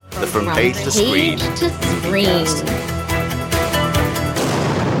The From Page to Screen.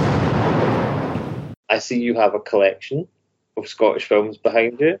 I see you have a collection of Scottish films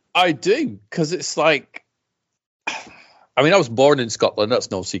behind you. I do, because it's like, I mean, I was born in Scotland. That's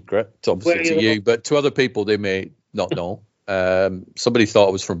no secret, obviously, to you, but to other people, they may not know. Somebody thought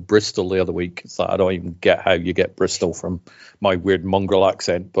I was from Bristol the other week. It's like, I don't even get how you get Bristol from my weird mongrel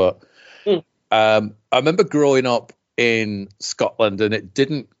accent. But I remember growing up in Scotland, and it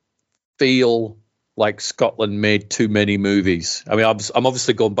didn't feel like Scotland made too many movies. I mean, I'm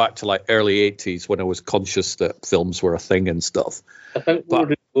obviously going back to like early 80s when I was conscious that films were a thing and stuff. I think we were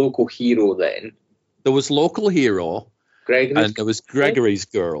the local hero then. There was Local Hero, and there was Gregory's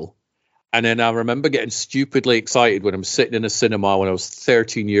Girl. And then I remember getting stupidly excited when I was sitting in a cinema when I was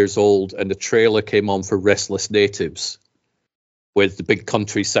 13 years old, and the trailer came on for Restless Natives with the big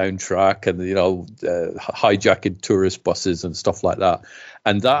country soundtrack and, you know, hijacking tourist buses and stuff like that.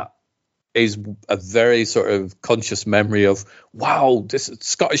 And that is a very sort of conscious memory of, wow, this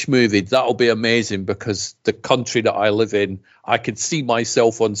Scottish movie, that'll be amazing, because the country that I live in, I could see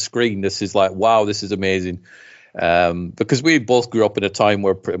myself on screen. This is like, wow, this is amazing. Because we both grew up in a time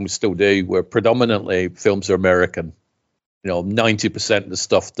where, and we still do, where predominantly films are American. You know, 90% of the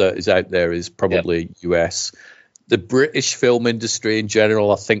stuff that is out there is probably US. The British film industry in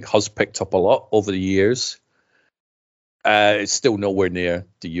general, I think, has picked up a lot over the years. It's still nowhere near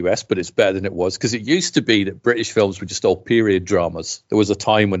the US, but it's better than it was, because it used to be that British films were just all period dramas. There was a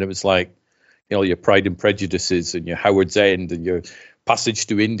time when it was like, you know, your Pride and Prejudices and your Howard's End and your Passage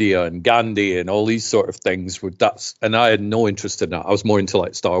to India and Gandhi and all these sort of things. And I had no interest in that. I was more into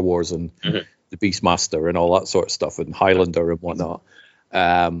like Star Wars and the Beastmaster and all that sort of stuff, and Highlander and whatnot.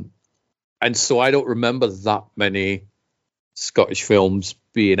 And so I don't remember that many Scottish films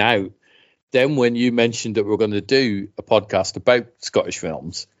being out. Then when you mentioned that we were going to do a podcast about Scottish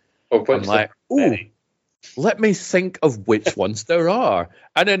films, I'm like, ooh, let me think of which ones there are.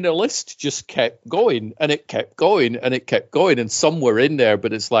 And then the list just kept going, and it kept going, and it kept going, and some were in there,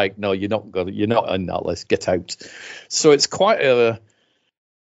 but it's like, no, you're not on that list. Get out. So it's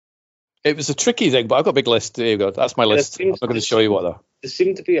it was a tricky thing, but I've got a big list. There you go. That's my list. I'm not going to show you what there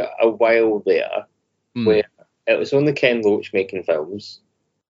seemed to be a while there where it was only Ken Loach making films.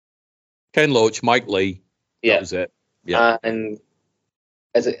 Ken Loach, Mike Leigh. Yeah. That was it. Yeah. And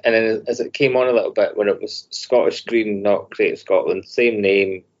as it came on a little bit when it was Scottish Screen, not Creative Scotland, same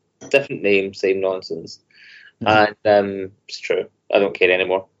name, different name, same nonsense. And it's true. I don't care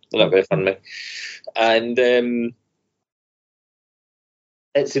anymore. They're not going to fund me. And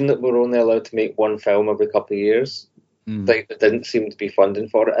it seemed that we were only allowed to make one film every couple of years. Like, there didn't seem to be funding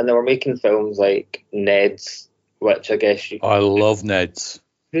for it. And they were making films like Ned's, which I guess I love Ned's.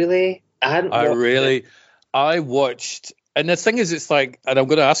 Really? I watched, and the thing is, it's like, and I'm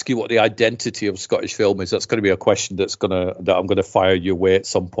going to ask you what the identity of Scottish film is. That's going to be a question that I'm going to fire your way at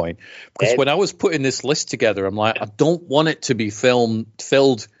some point. Because when I was putting this list together, I'm like, I don't want it to be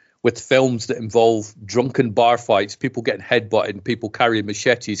filled with films that involve drunken bar fights, people getting headbutted, people carrying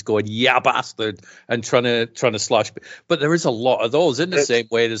machetes, going "yeah, bastard," and trying to slash. But there is a lot of those in the same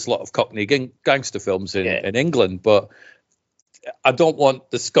way there's a lot of Cockney gangster films in England, but I don't want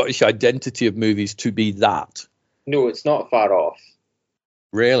the Scottish identity of movies to be that. No, it's not far off.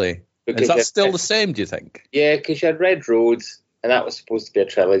 Really? Because is that still the same, do you think? Yeah, because you had Red Road, and that was supposed to be a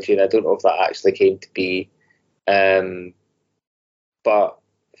trilogy, and I don't know if that actually came to be. But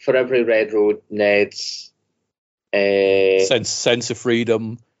for every Red Road, Ned's... Sense of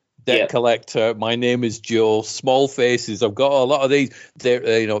Freedom, Debt Collector, My Name is Joe, Small Faces. I've got a lot of these.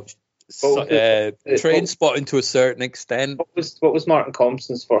 They're, Train Spotting to a certain extent. What was Martin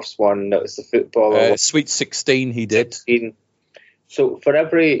Compston's first one? That was the footballer. Sweet 16 he did. 16. So for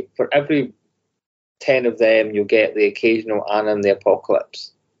every 10 of them, you'll get the occasional Anna and the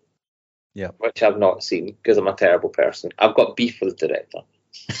Apocalypse. Yeah. Which I've not seen because I'm a terrible person. I've got beef with the director.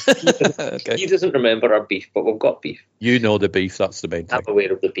 Okay. He doesn't remember our beef, but we've got beef. You know the beef, that's the main thing. I'm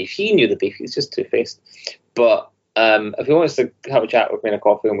aware of the beef. He knew the beef, he's just two-faced. But if he wants to have a chat with me in a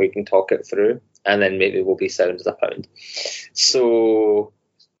coffee and we can talk it through, and then maybe we'll be sound as a pound. So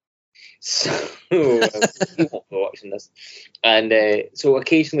you won't be watching this. And so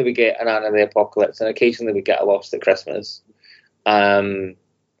occasionally we get an Anna and the Apocalypse, and occasionally we get a Lost at Christmas. And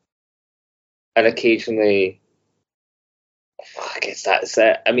occasionally, I guess that's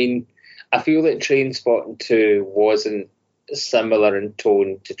it. I mean, I feel that Trainspotting 2 wasn't similar in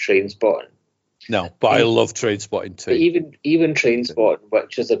tone to Trainspotting. No, but I love Trainspotting 2. But even Trainspotting,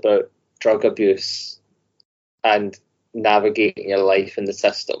 which is about drug abuse and navigating your life in the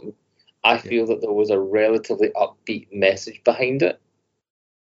system, I feel that there was a relatively upbeat message behind it.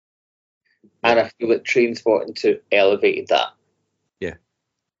 And I feel that Trainspotting 2 elevated that. Yeah.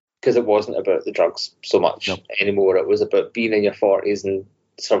 Because it wasn't about the drugs so much anymore. It was about being in your 40s and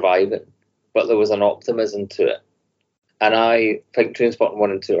surviving. But there was an optimism to it. And I think Trainspotting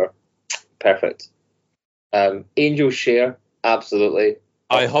 1 and 2 are perfect. Angel's Share, absolutely.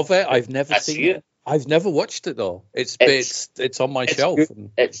 I have it. I've never seen it. I've never watched it though. It's on my shelf.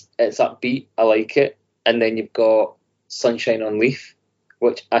 It's upbeat. I like it. And then you've got Sunshine on Leith,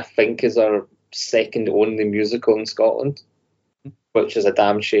 which I think is our second only musical in Scotland, which is a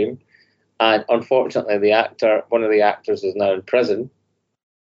damn shame. And unfortunately, one of the actors is now in prison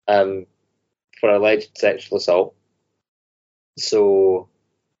for alleged sexual assault. So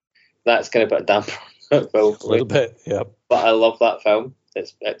that's going to put a damper on it. A little bit, yeah. But I love that film.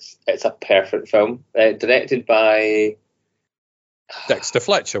 It's a perfect film. Directed by Dexter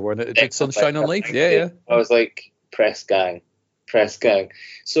Fletcher, when it did Sunshine on Leith. Yeah. I was like, press gang.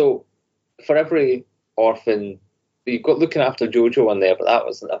 So for every orphan, you've got Looking After Jojo on there, but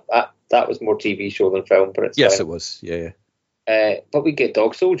that was more TV show than film. But it was. Yeah. But we get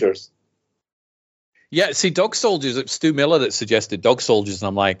Dog Soldiers. Yeah, see, Dog Soldiers, it's Stu Miller that suggested Dog Soldiers, and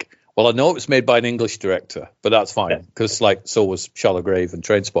I'm like, well, I know it was made by an English director, but that's fine, because so was Shallow Grave and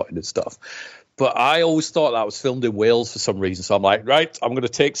Trainspotting and stuff. But I always thought that was filmed in Wales for some reason, so I'm like, right, I'm going to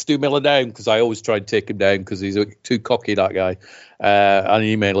take Stu Miller down, because I always try and take him down, because he's too cocky, that guy. And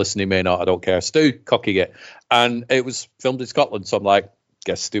he may listen, he may not, I don't care. Stu, cocky it. And it was filmed in Scotland, so I'm like,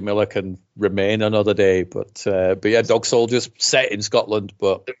 guess Stu Miller can remain another day. But yeah, Dog Soldiers, set in Scotland.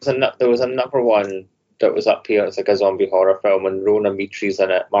 But there was another one that was up here. It's like a zombie horror film, and Rona Mitri's in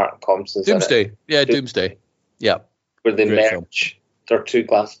it, Martin Compston's Doomsday. in it. Yeah, Doomsday. Yeah. Where they merge. There are two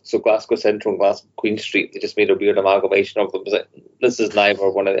Glasgow Central and Glasgow Queen Street. They just made a weird amalgamation of them. This is neither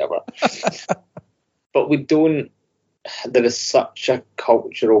one or the other. But we don't. There is such a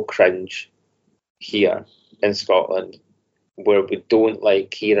cultural cringe here in Scotland where we don't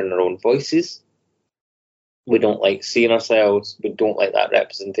like hearing our own voices. We don't like seeing ourselves. We don't like that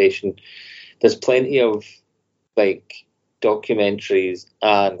representation. There's plenty of like documentaries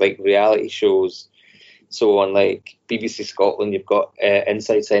and like reality shows. So on like BBC Scotland, you've got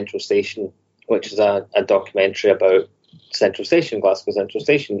Inside Central Station, which is a documentary about Central Station, Glasgow Central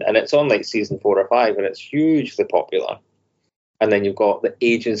Station, and it's on like season 4 or 5, and it's hugely popular. And then you've got The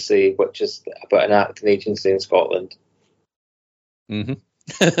Agency, which is about an acting agency in Scotland. Mm-hmm.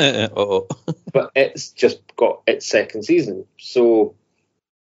 But it's just got its second season. So,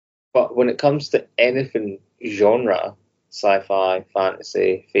 but when it comes to anything genre, sci-fi,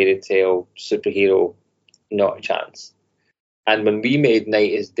 fantasy, fairy tale, superhero, not a chance. And when we made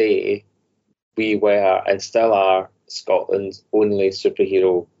Night is Day, we were and still are Scotland's only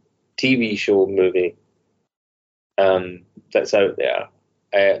superhero TV show movie that's out there.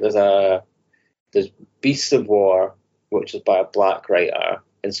 There's Beasts of War, which is by a black writer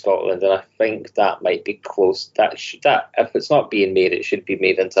in Scotland, and I think that might be close. That if it's not being made, it should be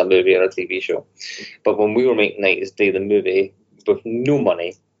made into a movie or a TV show. But when we were making Night is Day, the movie, with no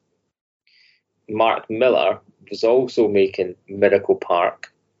money, Mark Miller was also making Miracle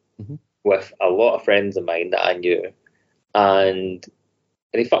Park with a lot of friends of mine that I knew, and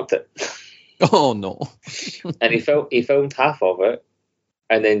he fucked it. Oh no! And he filmed half of it,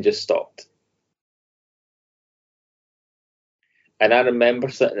 and then just stopped. And I remember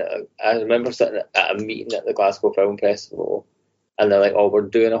sitting at a meeting at the Glasgow Film Festival, and they're like, "Oh, we're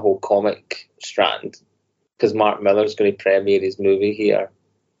doing a whole comic strand because Mark Miller's going to premiere his movie here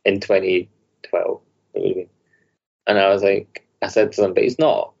in 2012." And I was like, I said to them, "But he's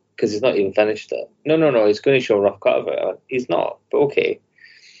not, because he's not even finished it." No, he's going to show a rough cut of it. I went, he's not, but okay.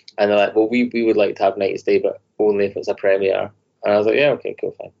 And they're like, "Well, we would like to have Night is Day, but only if it's a premiere." And I was like, "Yeah, okay,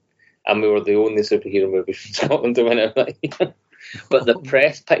 cool, fine." And we were the only superhero movie from Scotland to win it. But the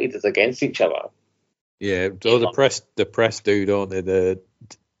press pitted us against each other. Yeah, the press do, don't they?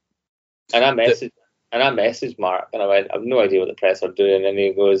 And I messaged Mark, and I went, "I've no idea what the press are doing." And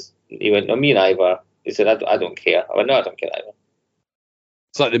he went, "No, me neither." He said, I don't care." I went, "No, I don't care either."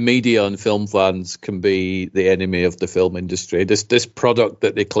 It's like the media and film fans can be the enemy of the film industry. This product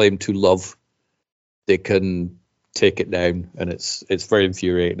that they claim to love, they can take it down, and it's very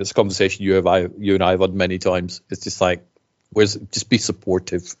infuriating. It's a conversation you and I have had many times. It's just like, just be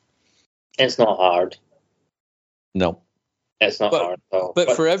supportive. It's not hard. No. It's not hard at all.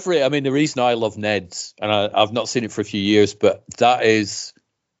 But for the reason I love Ned's, and I've not seen it for a few years, but that is,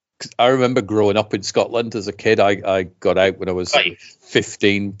 I remember growing up in Scotland as a kid. I got out when I was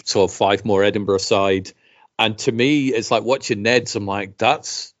 15, so 5 more Edinburgh side. And to me, it's like watching Ned's. I'm like, I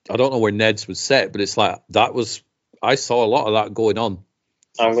don't know where Ned's was set, but it's like, I saw a lot of that going on.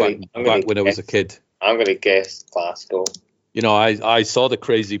 back when I was a kid. I'm going to guess Glasgow. You know, I saw the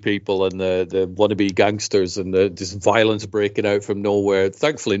crazy people and the wannabe gangsters and this violence breaking out from nowhere.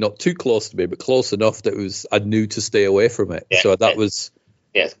 Thankfully, not too close to me, but close enough that I knew to stay away from it. So that was...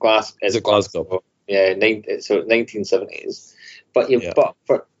 Yes, Glasgow. Yeah, so 1970s. But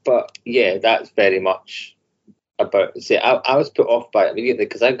that's very much about... See, I was put off by it immediately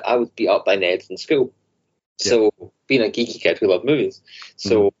because I was beat up by Neds in school. So being a geeky kid who loved movies.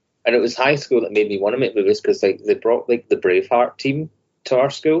 So... And it was high school that made me want to make movies because they brought the Braveheart team to our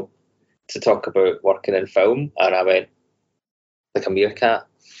school to talk about working in film, and I went like a meerkat.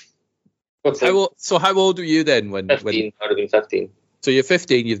 How old were you then? 15. I would have been 15. So you're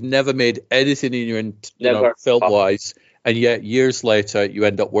 15. You've never made anything in your film wise, and yet years later you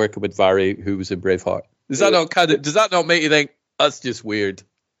end up working with Vary, who was in Braveheart. Does that not make you think that's just weird?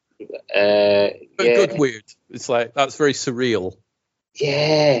 Good weird. It's like that's very surreal.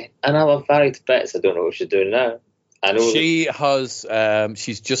 Yeah, and I love Vary to bits. I don't know what she's doing now. I know she has.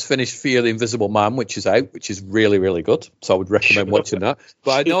 She's just finished Fear the Invisible Man, which is out, which is really, really good. So I would recommend watching that.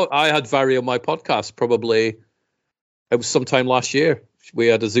 But I know I had Vary on my podcast. Probably it was sometime last year. We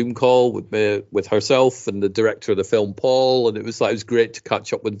had a Zoom call with herself and the director of the film, Paul, and it was great to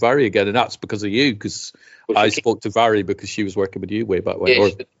catch up with Vary again. And that's because of you, because I spoke to Vary because she was working with you way back when. Yeah,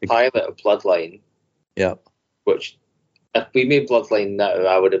 she's the pilot of Bloodline. Yeah, which. If we made Bloodline now,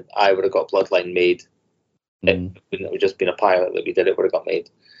 I would have got Bloodline made. It wouldn't have just been a pilot that we did. It would have got made.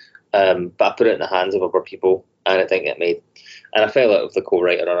 But I put it in the hands of other people, and it didn't get made. And I fell out of the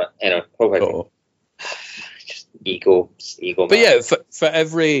co-writer on it. Probably just ego. But yeah, for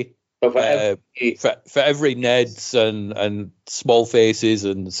every Neds and Small Faces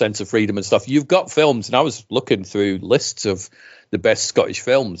and Sense of Freedom and stuff, you've got films. And I was looking through lists of the best Scottish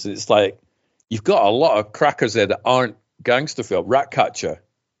films, and it's like you've got a lot of crackers there that aren't gangster film. Ratcatcher,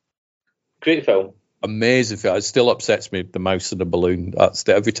 great film, amazing film. It still upsets me, the mouse and the balloon.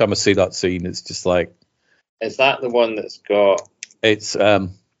 Every time I see that scene, it's just like. Is that the one that's got? It's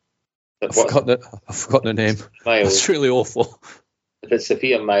I've forgotten the name. Miles. It's really awful. If it's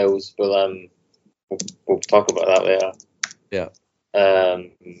Sophia Miles, we'll talk about that later. Yeah.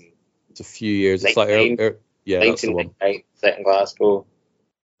 It's a few years. It's like that's the one. Set in Glasgow.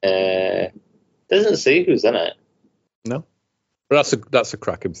 Doesn't say who's in it. No, but that's a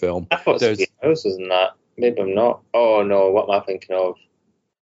cracking film. I thought Sophia House was in that. Maybe I'm not. Oh no, what am I thinking of?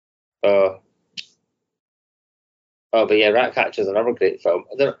 But yeah, Ratcatcher is another great film.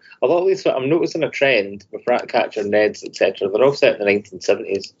 A lot of these, I'm noticing a trend with Ratcatcher, Neds, etc. They're all set in the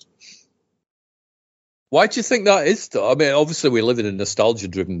 1970s. Why do you think that is, though? I mean, obviously we live in a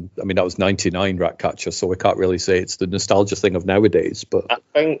nostalgia-driven. I mean, that was 99 Ratcatcher, so we can't really say it's the nostalgia thing of nowadays. But I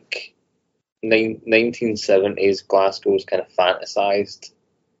think 1970s Glasgow was kind of fantasized,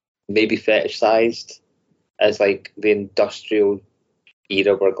 maybe fetishized, as like the industrial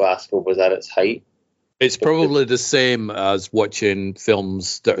era where Glasgow was at its height. It's probably the same as watching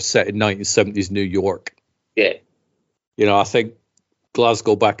films that are set in 1970s New York. Yeah. You know, I think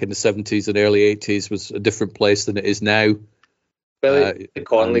Glasgow back in the 70s and early 80s was a different place than it is now. Billy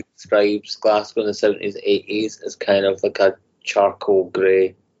Connolly describes Glasgow in the 70s, 80s as kind of like a charcoal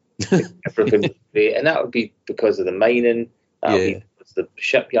grey. Everything was grey. And that would be because of the mining, that would be because of the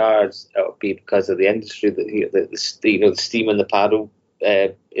shipyards, that would be because of the industry, the steam in the paddle,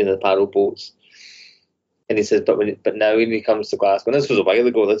 in the paddle boats. And he says, but now when he comes to Glasgow, and this was a while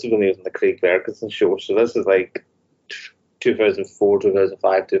ago, this was when he was on the Craig Ferguson show, so this is like 2004,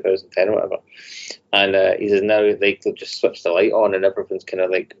 2005, 2010 or whatever. And he says now like they've just switched the light on and everything's kind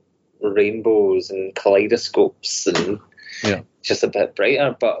of like rainbows and kaleidoscopes and just a bit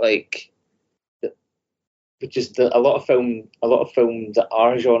brighter. But like, a lot of films that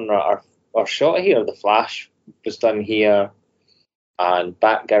are genre are shot here. The Flash was done here, and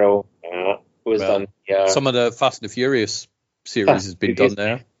Batgirl was done here. Some of the Fast and the Furious series has been done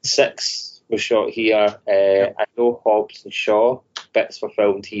there. 6 was shot here. I know Hobbs and Shaw bits were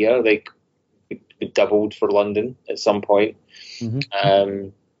filmed here. Like we doubled for London at some point. Mm-hmm.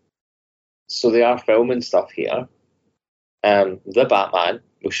 So they are filming stuff here. The Batman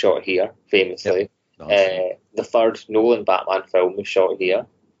was shot here, famously. Yep. Nice. The third Nolan Batman film was shot here.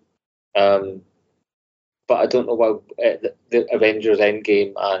 But I don't know why the Avengers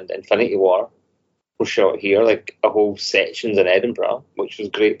Endgame and Infinity War were shot here, like a whole sections in Edinburgh, which was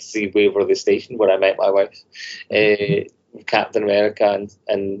great to see Waverley Station, where I met my wife. Captain America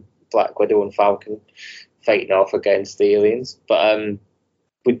and Black Widow and Falcon fighting off against the aliens. But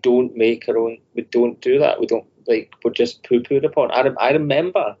we don't make our own, we don't do that. We don't, like, we're just poo-pooed upon. I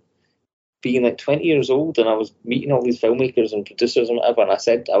remember being like 20 years old, and I was meeting all these filmmakers and producers and whatever, and I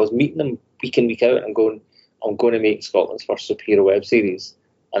said I was meeting them week in, week out, and I'm going to make Scotland's first superhero web series,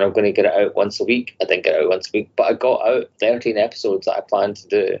 and I'm going to get it out once a week. I didn't get it out once a week, but I got out 13 episodes that I planned to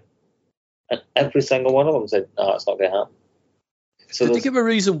do, and every single one of them said, no, it's not going to happen. So did you give a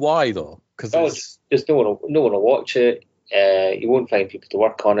reason why, though? Because just no one will watch it. You won't find people to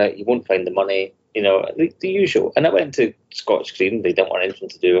work on it. You won't find the money. You know, the usual. And I went to Scottish Screen. They didn't want anything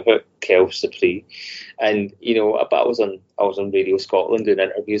to do with it. Kel Supri. And, you know, but I was on Radio Scotland doing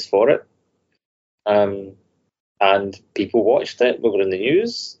interviews for it. And people watched it. We were in the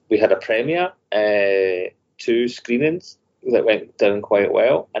news. We had a premiere, 2 screenings that went down quite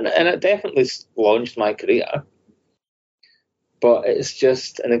well. And it definitely launched my career. But it's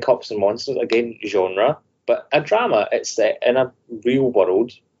just, and then Cops and Monsters, again, genre. But a drama, it's set in a real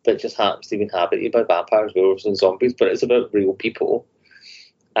world that just happens to be inhabited by vampires, werewolves, and zombies, but it's about real people,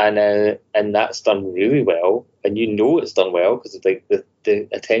 and that's done really well, and you know it's done well because of the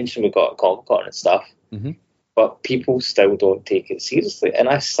attention we got at Comic-Con and stuff. Mm-hmm. But people still don't take it seriously. And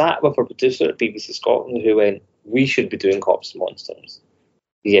I sat with a producer at BBC Scotland who went, "We should be doing Cops and Monsters."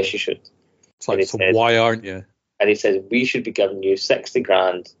 Yes, you should. It's like, so said, why aren't you? And he says, we should be giving you 60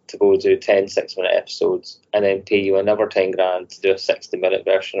 grand to go do 10 6-minute episodes and then pay you another 10 grand to do a 60-minute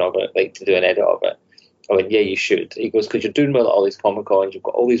version of it, like to do an edit of it. I went, yeah, you should. He goes, because you're doing well at all these Comic-Cons, you've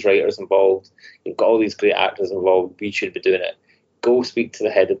got all these writers involved, you've got all these great actors involved, we should be doing it. Go speak to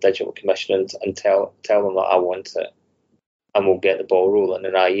the head of digital commissioning and tell them that I want it, and we'll get the ball rolling.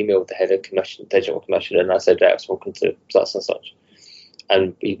 And I emailed the head of digital commissioning, and I said, right, I've spoken to such and such,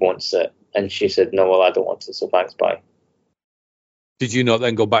 and he wants it. And she said, no, well, I don't want it, so thanks, bye. Did you not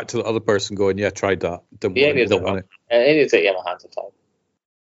then go back to the other person going, yeah, tried that? Don't want it. I need to take my hands off.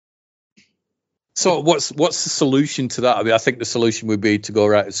 So what's the solution to that? I mean, I think the solution would be to go,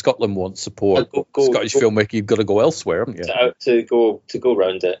 right, if Scotland wants support, Scottish filmmaking, you've got to go elsewhere, haven't you? To go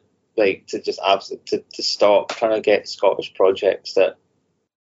around it, like to just absolutely to stop trying to get Scottish projects that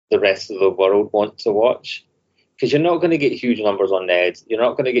the rest of the world want to watch. Because you're not going to get huge numbers on Ned. You're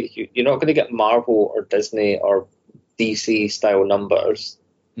not going to get Marvel or Disney or DC style numbers.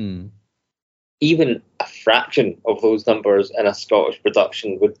 Mm. Even a fraction of those numbers in a Scottish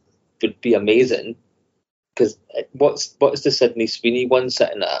production would be amazing. Because what's the Sydney Sweeney one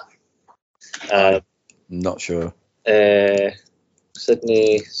sitting at? Not sure.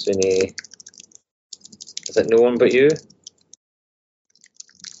 Sydney Sweeney. Is it No One But You?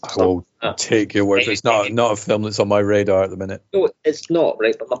 I will take your word. It's not a film that's on my radar at the minute. No, it's not,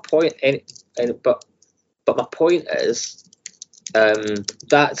 right? But my point, but my point is,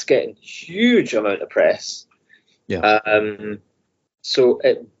 that's getting huge amount of press. Yeah. So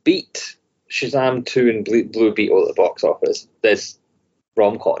it beat Shazam 2 and Blue Beetle at the box office. This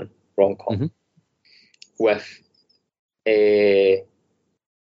rom-com mm-hmm. with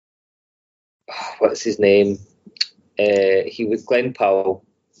what's his name? He was Glenn Powell.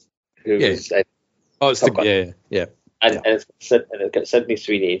 Who was, yeah. And it's got Sydney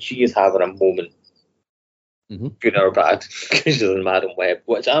Sweeney, and she is having a moment, mm-hmm. good or bad, because she's in Madam Web,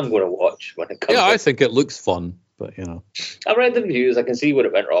 which I'm going to watch when it comes. Yeah, I think it looks fun, but you know, I read the reviews. I can see where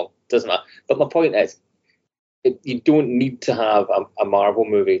it went wrong. Doesn't matter. But my point is, you don't need to have a Marvel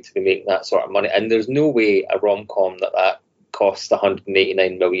movie to be making that sort of money, and there's no way a rom-com that costs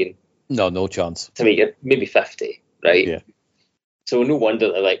 189 million. No chance to make it. Maybe 50, right? Yeah. So no wonder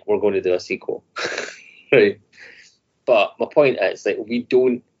they're like, we're going to do a sequel, right? But my point is that we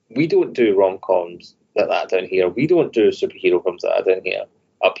don't do rom-coms like that down here. We don't do superhero films like that down here,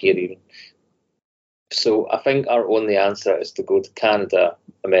 up here even. So I think our only answer is to go to Canada,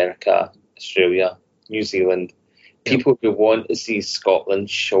 America, Australia, New Zealand. People who want to see Scotland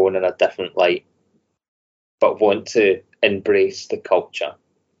shown in a different light, but want to embrace the culture.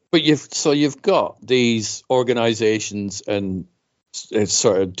 But you've got these organisations and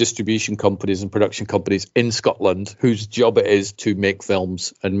sort of distribution companies and production companies in Scotland whose job it is to make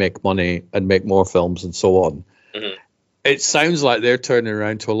films and make money and make more films and so on. Mm-hmm. It sounds like they're turning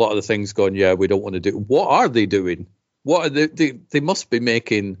around to a lot of the things going, yeah, we don't want to do. What are they doing? What are they must be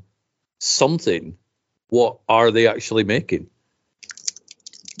making something. What are they actually making?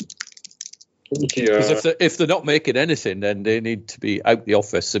 Because if they're not making anything, then they need to be out the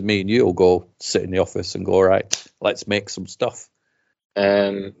office, and me and you will go sit in the office and go, all right, let's make some stuff.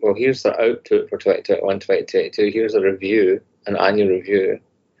 Well, here's the output for 2021, 2022. Here's a review, an annual review.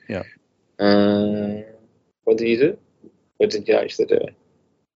 Yeah. What did you do? What did you actually do?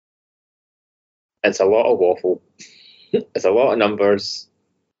 It's a lot of waffle. It's a lot of numbers.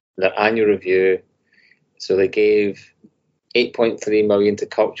 Their annual review. So they gave 8.3 million to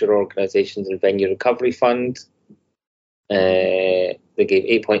culture organisations and venue recovery fund. They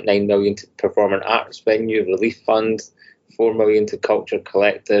gave 8.9 million to performing arts venue relief fund, 4 million to culture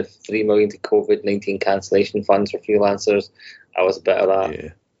collective, 3 million to COVID-19 cancellation funds for freelancers. I was a bit of that.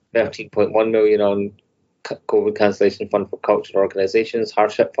 Yeah. 13.1 million on COVID cancellation fund for culture organisations,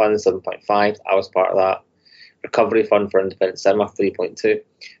 hardship fund 7.5. I was part of that. Recovery fund for independent cinema 3.2.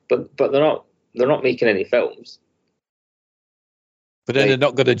 But they're not making any films. But then they're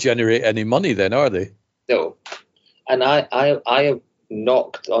not going to generate any money, then, are they? No. And I have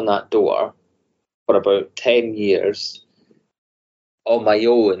knocked on that door for about 10 years on my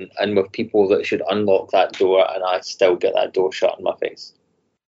own and with people that should unlock that door, and I still get that door shut in my face.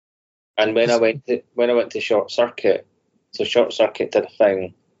 And when I went to Short Circuit, so Short Circuit did a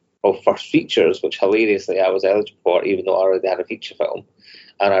thing of first features, which hilariously I was eligible for, even though I already had a feature film.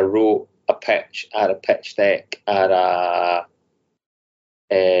 And I wrote a pitch, I had a pitch deck, I had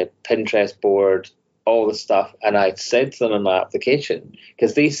a Pinterest board, all the stuff, and I said to them in my application,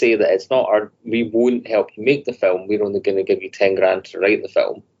 because they say that it's not we won't help you make the film, we're only going to give you 10 grand to write the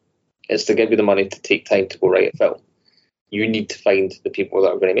film. It's to give you the money to take time to go write a film. You need to find the people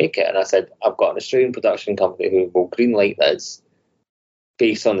that are going to make it. And I said, I've got an Australian production company who will greenlight this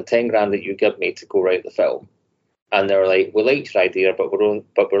based on the 10 grand that you give me to go write the film. And they were like, we liked your idea, but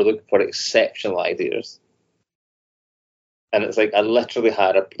we're looking for exceptional ideas. And it's like, I literally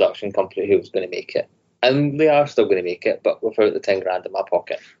had a production company who was going to make it. And they are still going to make it, but without the 10 grand in my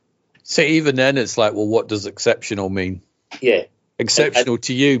pocket. So even then, it's like, well, what does exceptional mean? Yeah. Exceptional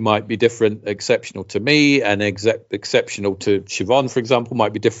to you might be different. Exceptional to me, and exceptional to Siobhan, for example,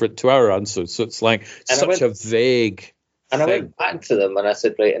 might be different to our answers. So it's like a vague. And I went back to them and I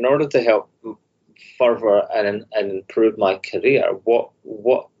said, right, in order to help further and improve my career, what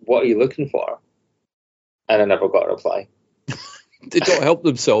are you looking for? And I never got a reply. They don't help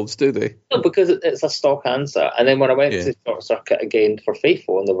themselves, do they? No, because it's a stock answer. And then when I went to Short Circuit again for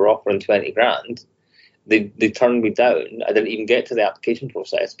Faithful and they were offering 20 grand, they turned me down. I didn't even get to the application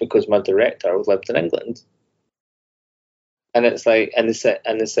process because my director lived in England. And it's like, and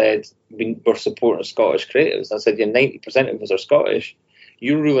they said we're supporting Scottish creatives. I said, yeah, 90% of us are Scottish.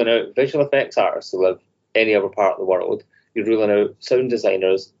 You're ruling out visual effects artists who live any other part of the world. You're ruling out sound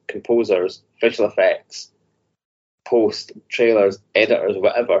designers, composers, visual effects, post, trailers, editors,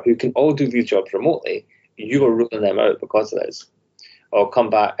 whatever, who can all do these jobs remotely. You are ruling them out because of this. Or come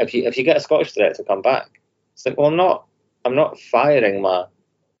back if you get a Scottish director, come back. It's like, well, I'm not firing my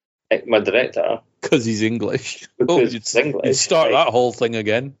director because he's English. Because it's English. You'd start that whole thing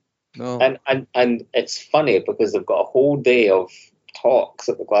again. No. And it's funny because they've got a whole day of talks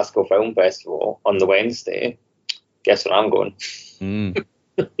at the Glasgow Film Festival on the Wednesday. Guess where I'm going? And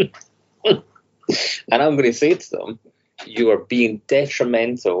I'm going to say to them, you are being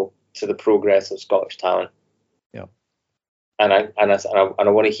detrimental to the progress of Scottish talent. Yeah. And I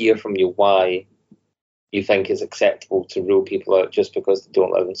want to hear from you why you think it's acceptable to rule people out just because they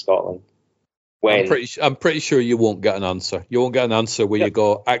don't live in Scotland. I'm pretty sure you won't get an answer. You won't get an answer where you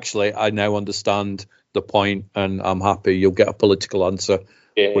go, actually, I now understand the point and I'm happy. You'll get a political answer,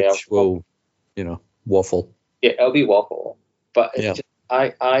 which will, waffle. Yeah, it'll be waffle. But it's just,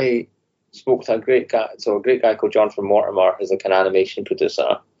 I spoke to a great guy called John from Mortimer, who's like an animation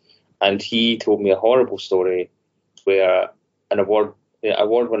producer, and he told me a horrible story where an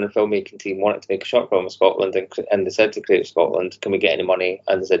award-winning filmmaking team wanted to make a short film in Scotland, and they said to Creative Scotland, can we get any money?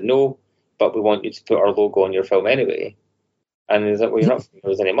 And they said, no, but we want you to put our logo on your film anyway. And he's like, well, you're not going to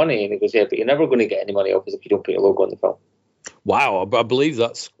give us any money. And he goes, yeah, but you're never going to get any money off us if you don't put your logo on the film. Wow, I believe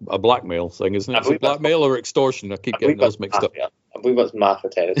that's a blackmail thing, isn't it? It's blackmail or extortion. I keep getting those mixed up. I believe that's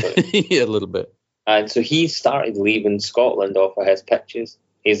mafia territory. Yeah, a little bit. And so he started leaving Scotland off of his pitches.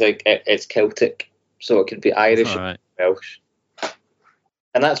 He's like, it's Celtic, so it could be Irish and Welsh.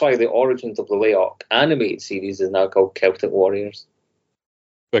 And that's why the origins of the Layok animated series is now called Celtic Warriors.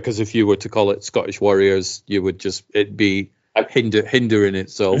 Because if you were to call it Scottish Warriors, it'd be hindering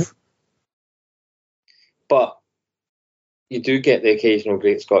itself. But you do get the occasional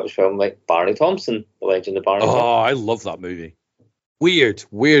great Scottish film like Barney Thompson, The Legend of Barney Thompson. Oh, I love that movie. Weird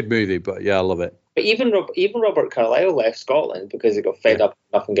movie, but yeah, I love it. But even Robert Carlyle left Scotland because he got fed up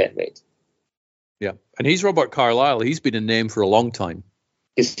with nothing getting made. Yeah, and he's Robert Carlyle. He's been a name for a long time.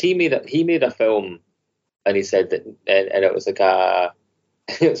 Because he made a film, and he said that, and it was like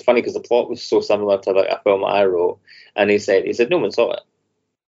it was funny because the plot was so similar to like a film I wrote, and he said no one saw it.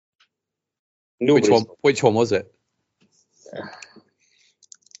 Which one was it?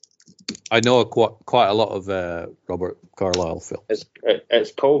 I know quite a lot of Robert Carlyle films.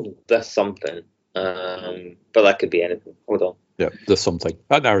 It's called This Something, But that could be anything. Hold on. Yeah, there's something.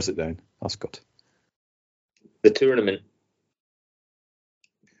 That narrows it down. That's good. The Tournament.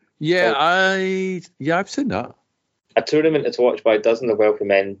 Yeah, I've seen that. A tournament is watched by a dozen of wealthy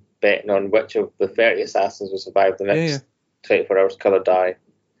men betting on which of the 30 assassins will survive the next 24 hours till they die.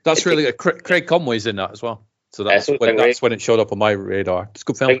 That's really good. Craig Conway's in that as well. So that's when it showed up on my radar. It's a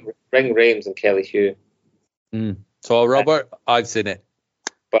good film. Ring Rames and Kelly Hugh. So, Robert, I've seen it.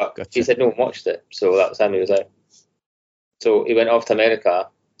 But he said no one watched it, so that was how he was out. So he went off to America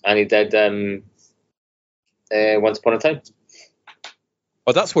and he did Once Upon a Time.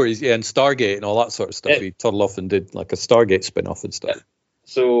 Oh, that's where he's in Stargate and all that sort of stuff. He toddled off and did like a Stargate spin-off and stuff.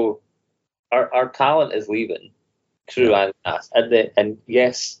 So our talent is leaving, crew and cast. And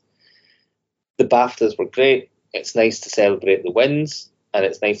yes, the BAFTAs were great. It's nice to celebrate the wins and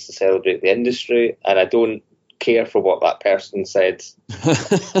it's nice to celebrate the industry. And I don't care for what that person said.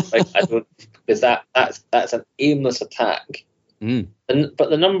 I don't, because that's an aimless attack. But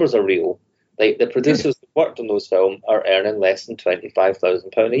the numbers are real. Like the producers who worked on those films are earning less than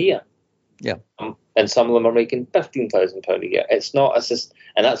 £25,000 a year. Yeah, and some of them are making £15,000 a year. It's not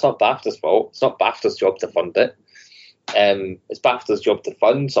and that's not BAFTA's fault. It's not BAFTA's job to fund it. It's BAFTA's job to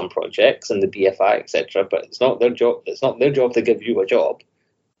fund some projects and the BFI, etc. But it's not their job. It's not their job to give you a job.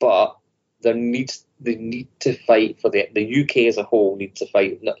 But they need to fight for the UK as a whole. Needs to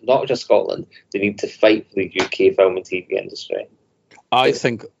fight, not just Scotland. They need to fight for the UK film and TV industry. I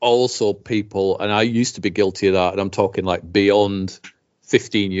think also people, and I used to be guilty of that, and I'm talking like beyond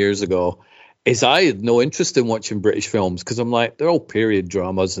 15 years ago, is I had no interest in watching British films because I'm like, they're all period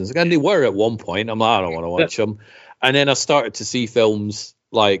dramas. And they were at one point. I'm like, I don't want to watch them. And then I started to see films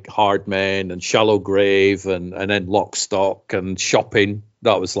like Hard Men and Shallow Grave and then Lock, Stock and Shopping.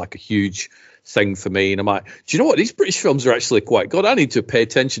 That was like a huge thing for me. And I'm like, do you know what? These British films are actually quite good. I need to pay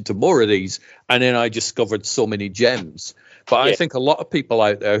attention to more of these. And then I discovered so many gems. But I think a lot of people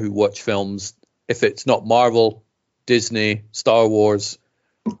out there who watch films, if it's not Marvel, Disney, Star Wars,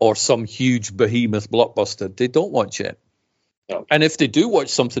 or some huge behemoth blockbuster, they don't watch it. No. And if they do watch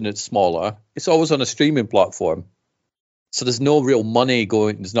something that's smaller, it's always on a streaming platform. So there's no real money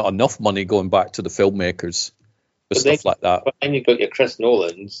there's not enough money going back to the filmmakers for stuff like that. But then you've got your Chris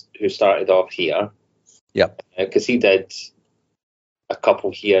Nolans, who started off here. Yeah. Because he did a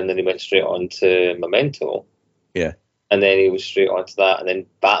couple here and then he went straight on to Memento. Yeah. And then he was straight onto that, and then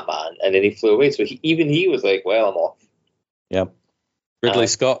Batman, and then he flew away. So he was like, "Well, I'm off." Yeah, Ridley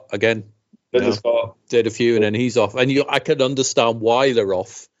Scott again. Ridley Scott did a few, and then he's off. And I can understand why they're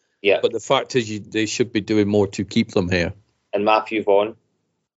off. Yeah, but the fact is, they should be doing more to keep them here. And Matthew Vaughn,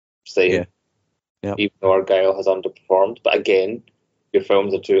 saying, even though Argyle has underperformed, but again, your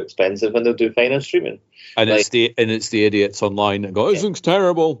films are too expensive, and they'll do fine on streaming. And it's the idiots online that go, "This looks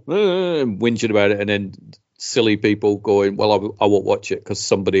terrible," and whinging about it, and then silly people going, well, I won't watch it because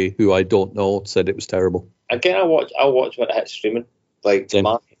somebody who I don't know said it was terrible. Again, I'll watch when it hits streaming. Like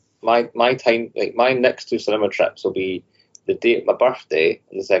my time, like my next two cinema trips will be the date of my birthday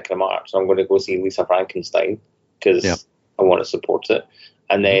on the 2nd of March. So I'm going to go see Lisa Frankenstein because I want to support it.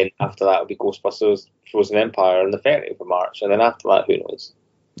 And then after that, it'll be Ghostbusters, Frozen Empire on the 30th of March. And then after that, who knows?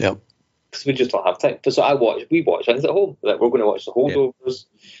 Yeah. Because we just don't have time. So we watch things at home. Like we're going to watch The Holdovers.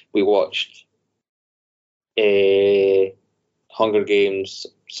 We watched Hunger Games,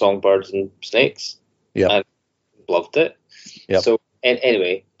 Songbirds and Snakes. Yeah, and loved it. Yeah. So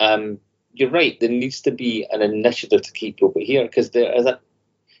anyway, you're right. There needs to be an initiative to keep people here because there is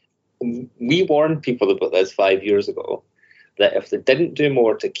we warned people about this 5 years ago that if they didn't do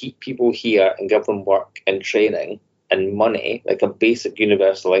more to keep people here and give them work and training and money, like a basic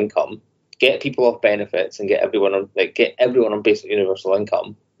universal income, get people off benefits and get everyone on basic universal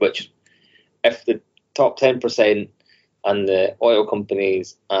income, which if the top 10% and the oil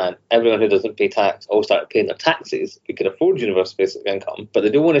companies and everyone who doesn't pay tax all started paying their taxes, we could afford universal basic income, but they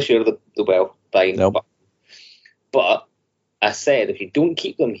don't want to share the wealth. Fine. Nope. But I said, if you don't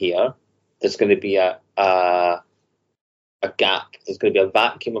keep them here, there's going to be a gap. There's going to be a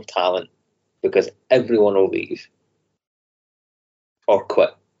vacuum of talent because everyone will leave or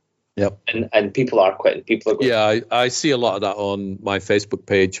quit. Yep. And people are quitting. People are going. Yeah, I see a lot of that on my Facebook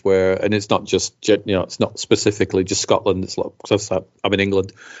page and it's not just, it's not specifically just Scotland. It's like, because I'm in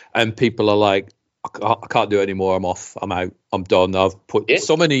England, and people are like, I can't do it anymore. I'm off. I'm out. I'm done. I've put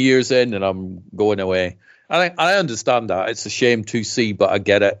so many years in, and I'm going away. I understand that. It's a shame to see, but I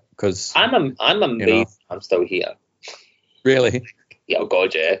get it because I'm amazed I'm still here. Really? Yeah. Oh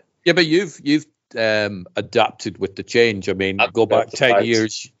God, yeah. Yeah, but you've adapted with the change. I mean, go back 10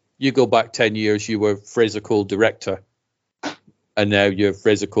 years. You go back 10 years, you were Fraser Cole director, and now you're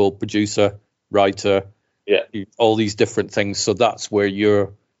Fraser Cole producer, writer, all these different things. So that's where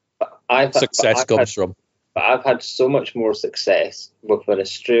your success comes from. But I've had so much more success with an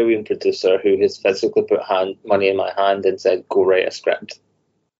Australian producer who has physically put money in my hand and said, go write a script.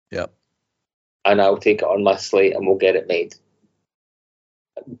 Yeah. And I'll take it on my slate and we'll get it made.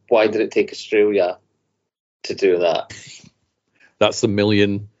 Why did it take Australia to do that? That's the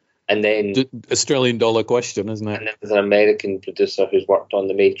million and then Australian dollar question, isn't it? And then there's an American producer who's worked on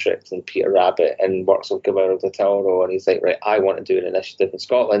The Matrix and Peter Rabbit and works with Guillermo del Toro, and he's like, right, I want to do an initiative in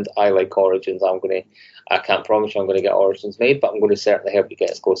Scotland. I like Origins. I can't promise you I'm going to get Origins made, but I'm going to certainly help you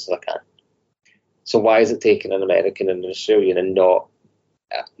get as close as I can. So why is it taking an American and an Australian and not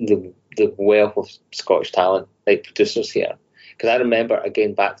the wealth of Scottish talent like producers here? Because I remember,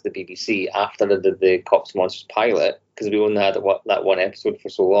 again, back to the BBC, after I did the Cops and Monsters pilot, because we only had that one episode for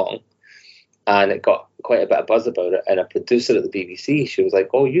so long, and it got quite a bit of buzz about it, and a producer at the BBC, she was like,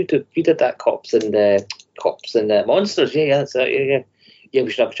 oh, you did that Cops and Monsters, yeah, that's it, yeah,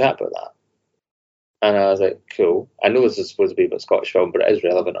 we should have a chat about that. And I was like, cool. I know this is supposed to be about Scottish film, but it is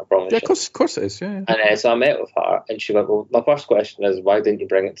relevant, I promise. Yeah, of course it is, yeah. And so I met with her, and she went, well, my first question is, why didn't you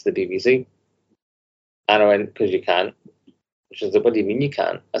bring it to the BBC? And I went, because you can't. She said, what do you mean you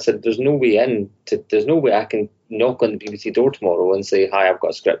can't? I said, there's no way I can knock on the BBC door tomorrow and say, hi, I've got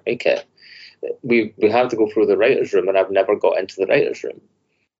a script, make it. We have to go through the writer's room, and I've never got into the writer's room.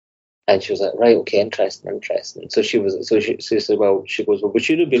 And she was like, right, okay, interesting. So she said, well, we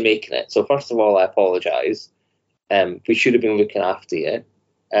should have been making it. So first of all, I apologise. We should have been looking after you.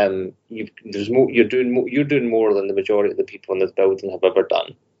 You're doing more than the majority of the people in this building have ever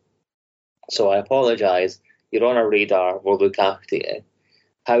done. So I apologise. You're on our radar. We'll look after you.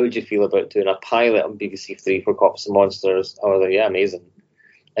 How would you feel about doing a pilot on BBC Three for Cops and Monsters? I was like, yeah, amazing.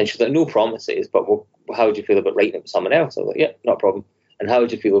 And she's like, no promises, but how would you feel about writing it with someone else? I was like, yeah, not a problem. And how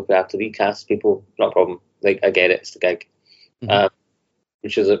would you feel if we have to recast people? Not a problem. Like, I get it. It's the gig. Mm-hmm.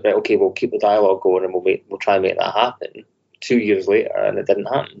 And she was like, right, okay, we'll keep the dialogue going and we'll try and make that happen. 2 years later, and it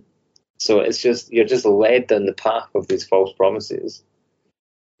didn't happen. So it's just, you're just led down the path of these false promises.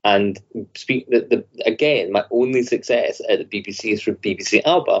 And again, my only success at the BBC is through BBC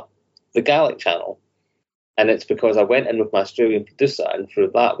Alba, the Gaelic channel. And it's because I went in with my Australian producer, and through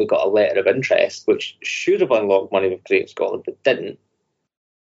that we got a letter of interest, which should have unlocked money with Creative Scotland, but didn't.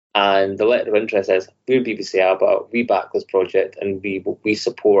 And the letter of interest says, we're BBC Alba, we back this project, and we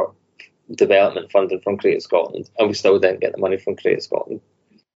support development funding from Creative Scotland. And we still didn't get the money from Creative Scotland,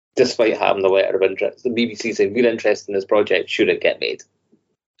 despite having the letter of interest. The BBC said, we're interested in this project, should it get made?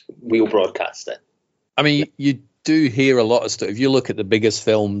 We'll broadcast it. I mean, you do hear a lot of stuff. If you look at the biggest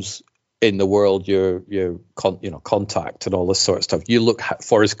films in the world, your Contact and all this sort of stuff. You look at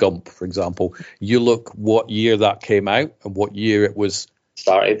Forrest Gump, for example. You look what year that came out and what year it was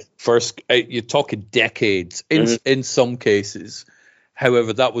started. First, you're talking decades in some cases.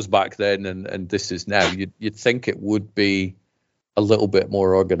 However, that was back then, and this is now. You'd think it would be a little bit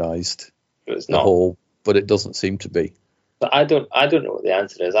more organised. It's not. But it doesn't seem to be. But I don't know what the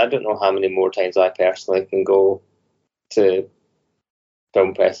answer is. I don't know how many more times I personally can go to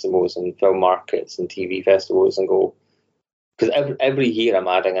film festivals and film markets and TV festivals and go, because every year I'm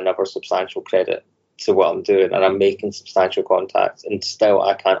adding another substantial credit to what I'm doing, and I'm making substantial contacts, and still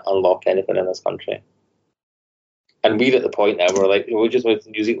I can't unlock anything in this country. And we're at the point now where we just moved to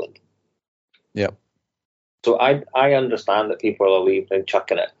New Zealand. Yeah. So I understand that people are leaving and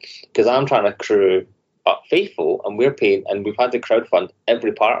chucking it, because I'm trying to crew up Faithful, and we're paying, and we've had to crowdfund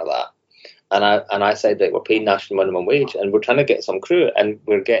every part of that. And I said, right, we're paying national minimum wage, and we're trying to get some crew, and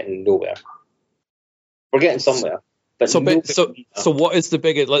we're getting nowhere. We're getting somewhere. But so what is the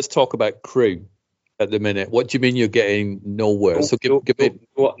biggest? Let's talk about crew at the minute. What do you mean you're getting nowhere?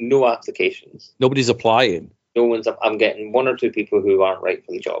 No applications. Nobody's applying. No one's. I'm getting one or two people who aren't right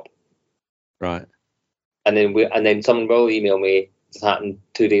for the job. Right. And then someone will email me. This happened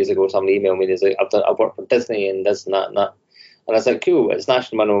 2 days ago. Somebody emailed me and he's like, I've worked for Disney and this and that and that. And I was like, cool, it's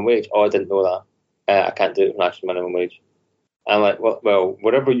national minimum wage. Oh, I didn't know that. I can't do it for national minimum wage. I'm like, well,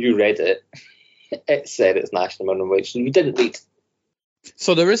 wherever you read it, it said it's national minimum wage. And you didn't read.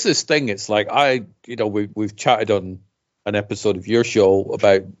 So there is this thing. It's like we've chatted on an episode of your show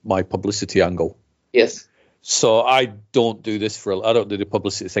about my publicity angle. Yes. So I don't do the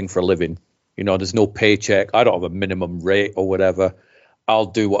publicity thing for a living. There's no paycheck. I don't have a minimum rate or whatever. I'll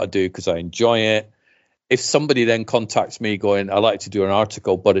do what I do because I enjoy it. If somebody then contacts me going, I'd like to do an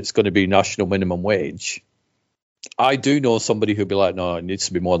article, but it's going to be national minimum wage, I do know somebody who'd be like, no, it needs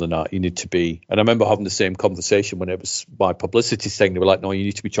to be more than that. You need to be. And I remember having the same conversation when it was my publicity thing. They were like, no, you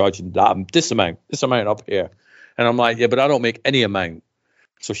need to be charging this amount up here. And I'm like, yeah, but I don't make any amount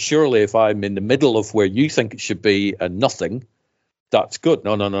So surely if I'm in the middle of where you think it should be and nothing, that's good.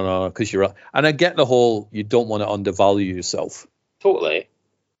 No, because you're... And I get the whole, you don't want to undervalue yourself. Totally.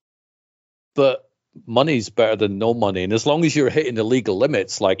 But money's better than no money. And as long as you're hitting the legal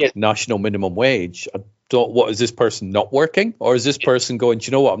limits, like national minimum wage, what is this person not working? Or is this person going, do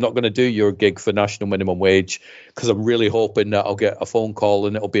you know what, I'm not going to do your gig for national minimum wage because I'm really hoping that I'll get a phone call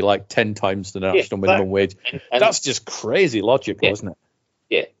and it'll be like 10 times the national minimum wage. And that's just crazy logic, isn't it?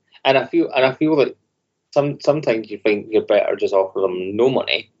 Yeah. And I feel like sometimes you think you're better just offer them no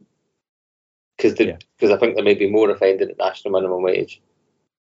money because I think they may be more offended at national minimum wage.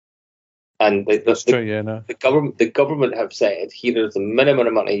 And the government have said, here is the minimum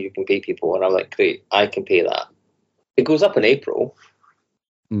of money you can pay people. And I'm like, great, I can pay that. It goes up in April,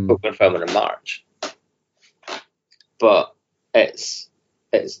 but we're filming in March. But it's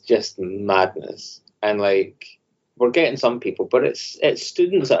just madness. And like, we're getting some people, but it's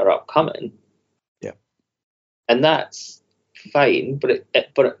students that are upcoming. Yeah. And that's fine, but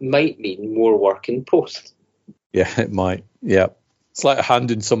it might mean more work in post. Yeah, it might. Yeah. It's like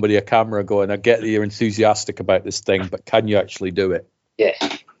handing somebody a camera going, I get that you're enthusiastic about this thing, but can you actually do it? Yeah.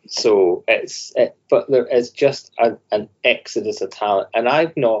 So but there is just an exodus of talent. And I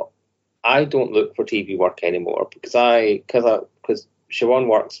don't look for TV work anymore because Siobhan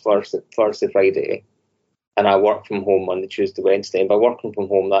works Thursday, Friday, and I work from home Monday, Tuesday, Wednesday. And by working from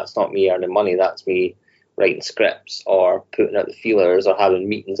home, that's not me earning money. That's me writing scripts or putting out the feelers or having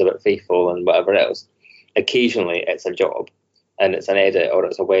meetings about Faithful and whatever else. Occasionally, it's a job. And it's an edit or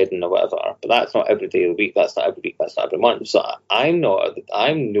it's a wedding or whatever, but that's not every day of the week. That's not every week. That's not every month. So I'm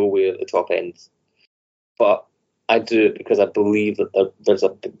nowhere at the top end, but I do it because I believe that there's a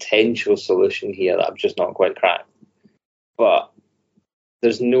potential solution here that I've just not quite cracked. But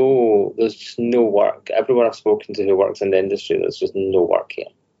there's just no work. Everyone I've spoken to who works in the industry, there's just no work here.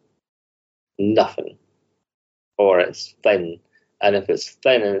 Nothing, or it's thin. And if it's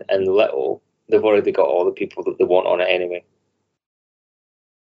thin and little, they've already got all the people that they want on it anyway.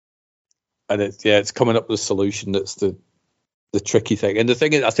 And it's coming up with a solution that's the tricky thing. And the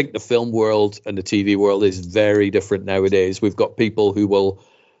thing is, I think the film world and the TV world is very different nowadays. We've got people who will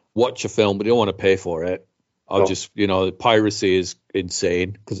watch a film, but they don't want to pay for it. Piracy is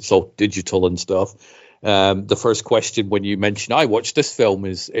insane because it's all digital and stuff. The first question when you mention, I watched this film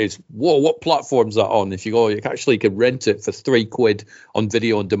is, whoa, what platform's that on? If you go, you can rent it for £3 on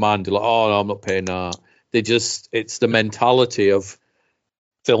video on demand. You're like, oh, no, I'm not paying that. It's the mentality of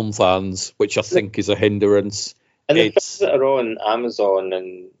film fans, which I think is a hindrance. And the films that are on Amazon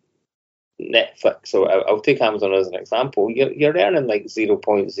and Netflix, so I'll take Amazon as an example, you're earning like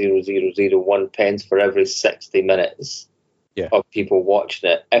 0.0001 pence for every 60 minutes of people watching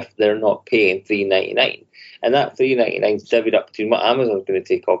it if they're not paying $3.99. And that $3.99 is divvied up between what Amazon's going to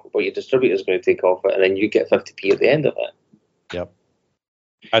take off it, what your distributor's going to take off it, and then you get 50p at the end of it. Yep.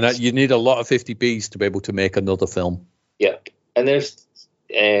 And you need a lot of 50p's to be able to make another film. Yep. And there's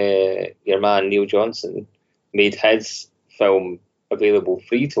your man Neil Johnson made his film available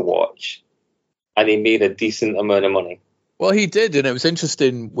free to watch, and he made a decent amount of money. Well, he did, and it was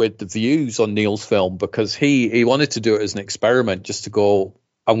interesting with the views on Neil's film because he wanted to do it as an experiment, just to go,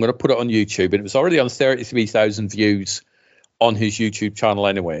 I'm going to put it on YouTube, and it was already on 33,000 views on his YouTube channel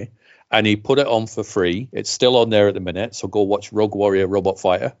anyway, and he put it on for free. It's still on there at the minute, so go watch Rogue Warrior Robot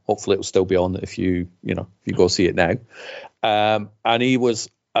Fighter. Hopefully it'll still be on if you go see it now. And he was,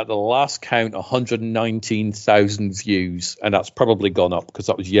 at the last count, 119,000 views, and that's probably gone up because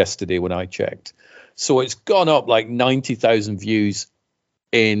that was yesterday when I checked. So it's gone up like 90,000 views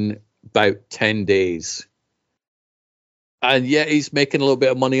in about 10 days. And yeah, he's making a little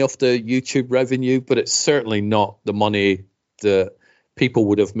bit of money off the YouTube revenue, but it's certainly not the money that people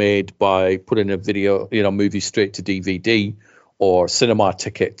would have made by putting a video, movie straight to DVD or cinema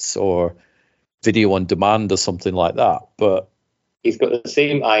tickets or video on demand or something like that. But he's got the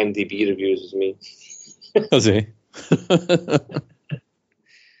same IMDb reviews as me. Does he?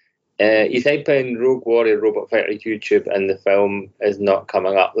 You type in Rogue Warrior Robot Fighter YouTube and the film is not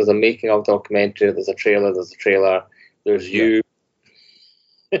coming up. There's a making of documentary, there's a trailer, there's you.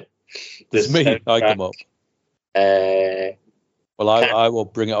 There's me, I come up. Well, I will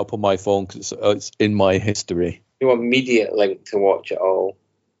bring it up on my phone because it's in my history. You want immediate link to watch it all.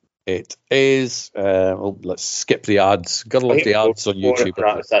 It is. Let's skip the ads. Got to love the ads on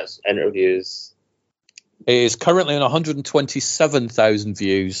YouTube. That's interviews. It is currently on 127,000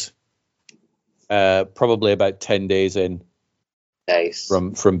 views. Probably about 10 days in. Nice.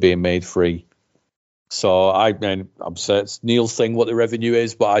 From being made free. So I'm saying it's Neil's thing what the revenue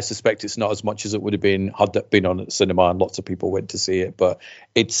is, but I suspect it's not as much as it would have been had that been on at the cinema and lots of people went to see it. But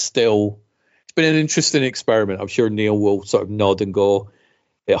it's been an interesting experiment. I'm sure Neil will sort of nod and go,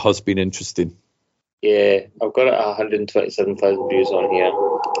 it has been interesting. Yeah, I've got it at 127,000 views on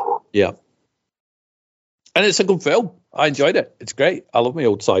here. Yeah. And it's a good film. I enjoyed it. It's great. I love my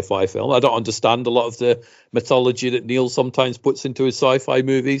old sci-fi film. I don't understand a lot of the mythology that Neil sometimes puts into his sci-fi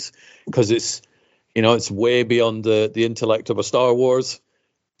movies because it's way beyond the intellect of a Star Wars,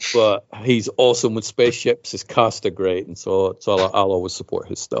 but he's awesome with spaceships. His cast are great, and so I'll always support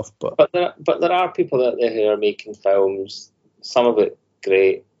his stuff. But there are people out there who are making films. Some of it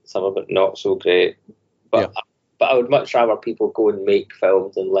great, some of it not so great. But I would much rather people go and make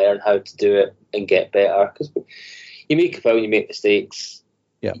films and learn how to do it and get better. Because you make a film, you make mistakes.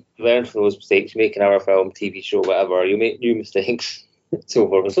 Yeah, you learn from those mistakes. You make another film, TV show, whatever. You make new mistakes, so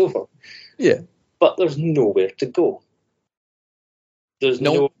forth and so forth. Yeah. But there's nowhere to go. There's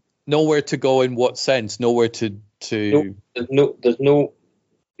nowhere to go in what sense? Nowhere to. There's no.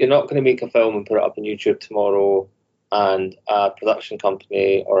 You're not going to make a film and put it up on YouTube tomorrow, and a production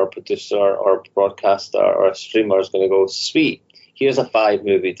company or a producer or a broadcaster or a streamer is going to go, sweet, here's a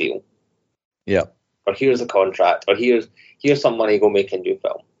 5-movie deal. Yeah. Or here's a contract. Or here's some money. Go make a new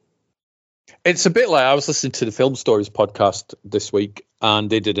film. It's a bit like I was listening to the Film Stories podcast this week, and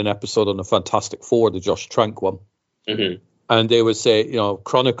they did an episode on the Fantastic Four, the Josh Trank one. Mm-hmm. And they would say,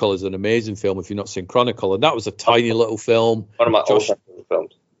 Chronicle is an amazing film if you've not seen Chronicle. And that was a tiny little film. One of my old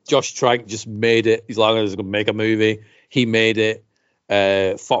films. Josh Trank just made it. He's like, he's going to make a movie. He made it.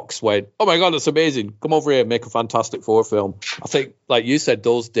 Fox went, oh my God, that's amazing. Come over here and make a Fantastic Four film. I think, like you said,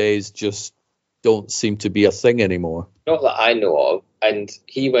 those days just don't seem to be a thing anymore. Not that I know of. And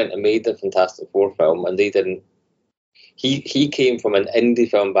he went and made the Fantastic Four film, and they didn't. He came from an indie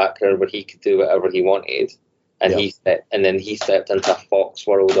film background where he could do whatever he wanted, and he stepped into a Fox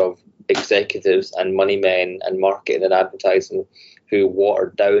world of executives and money men and marketing and advertising who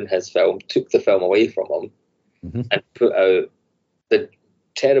watered down his film, took the film away from him, mm-hmm. and put out the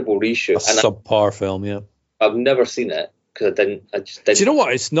terrible reshoot. A subpar film, yeah. I've never seen it because I just didn't. Do you know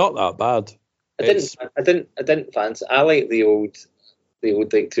what? It's not that bad. I didn't fancy. I like the old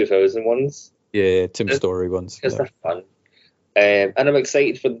like 2000 ones. Yeah, Tim Story ones. Because they're fun. And I'm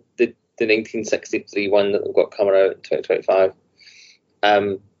excited for the 1963 one that they've got coming out in 2025.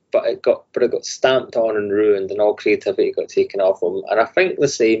 But it got stamped on and ruined, and all creativity got taken off them. And I think the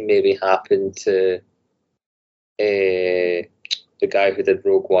same maybe happened to the guy who did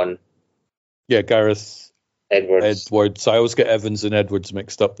Rogue One. Yeah, Gareth Edwards. I always get Evans and Edwards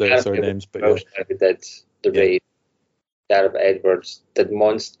mixed up there, surnames. But who did the Raid. Gareth Edwards did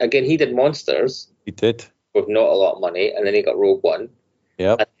Monsters. Again, he did Monsters. He did. With not a lot of money, and then he got Rogue One.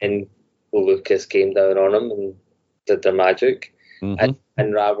 Yeah. And then Lucas came down on him and did their magic. Mm-hmm.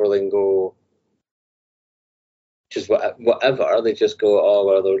 And rather than go just whatever, they just go, oh,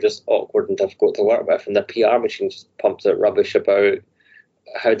 well, they're just awkward and difficult to work with. And the PR machine just pumps out rubbish about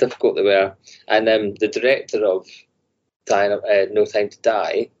how difficult they were. And then the director of No Time to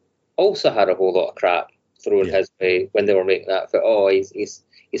Die also had a whole lot of crap thrown his way when they were making that. For, oh, he's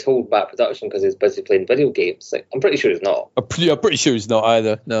holding back production because he's busy playing video games. Like, I'm pretty sure he's not. I'm pretty sure he's not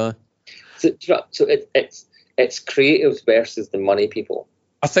either. No. So it's creatives versus the money people.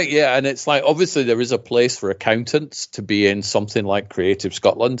 I think, yeah, and it's like, obviously there is a place for accountants to be in something like Creative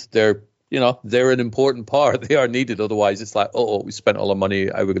Scotland. They're an important part. They are needed. Otherwise, it's like, we spent all our money.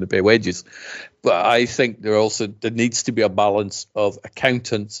 How are we going to pay wages? But I think there needs to be a balance of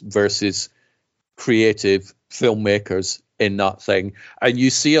accountants versus creative filmmakers in that thing. And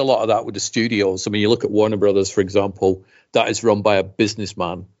you see a lot of that with the studios. I mean, you look at Warner Brothers, for example, that is run by a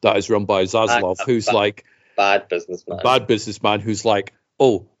businessman. That is run by Zaslav, who's like... Bad businessman who's like,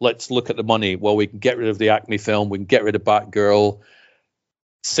 oh, let's look at the money. Well, we can get rid of the Acme film. We can get rid of Batgirl.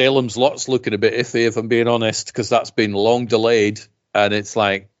 Salem's Lot's looking a bit iffy, if I'm being honest, because that's been long delayed. And it's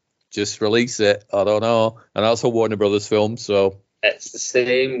like, just release it. I don't know. And that's a Warner Brothers film, so... It's the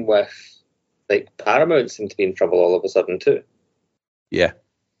same with... Like, Paramount seem to be in trouble all of a sudden, too. Yeah.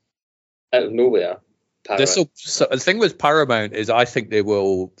 Out of nowhere. So the thing with Paramount is I think they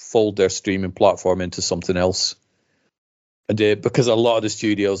will fold their streaming platform into something else. And because a lot of the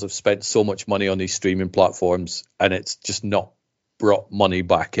studios have spent so much money on these streaming platforms, and it's just not brought money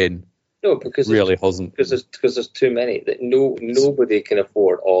back in. No, because it really hasn't. Because there's too many. That nobody can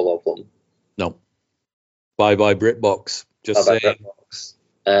afford all of them. No. Bye BritBox. Just saying.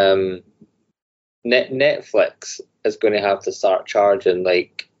 BritBox. Netflix is going to have to start charging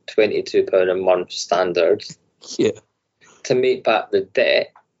like £22 a month standard to make back the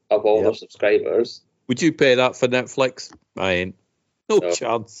debt of all their subscribers. Would you pay that for Netflix? I ain't. No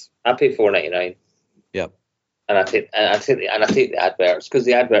chance. I pay $4.99. Yeah. And I take the adverts, because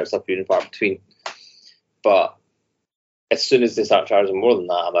the adverts are few and far between. But as soon as they start charging more than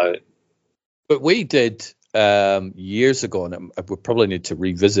that, I'm out. But we did years ago, and we probably need to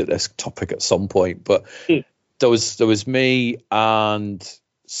revisit this topic at some point. But there was me and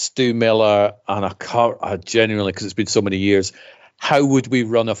Stu Miller, and I genuinely, because it's been so many years, how would we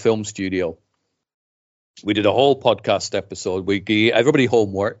run a film studio? We did a whole podcast episode. We gave everybody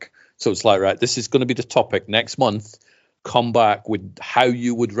homework. So it's like, right, this is going to be the topic next month. Come back with how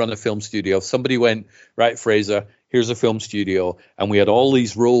you would run a film studio. If somebody went, right, Fraser, here's a film studio. And we had all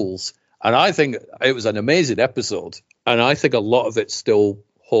these rules. And I think it was an amazing episode. And I think a lot of it still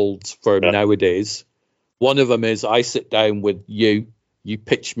holds for nowadays. One of them is I sit down with you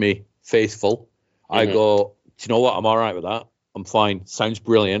pitch me Faithful. I go, do you know what? I'm all right with that. I'm fine. Sounds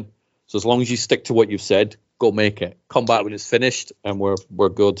brilliant. So as long as you stick to what you've said, go make it. Come back when it's finished and we're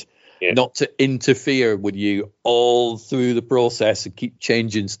good. Yeah. Not to interfere with you all through the process and keep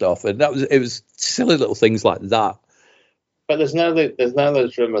changing stuff. And it was silly little things like that. But there's now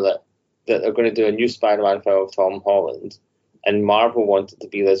this rumor that they're going to do a new Spider-Man film with Tom Holland, and Marvel wanted to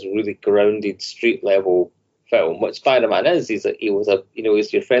be this really grounded street level film. What Spider-Man is, he's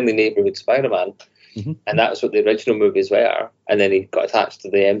your friendly neighborhood Spider-Man. And that's what the original movies were. And then he got attached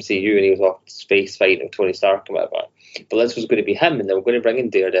to the MCU and he was off to space fighting with Tony Stark and whatever. But this was going to be him, and they were going to bring in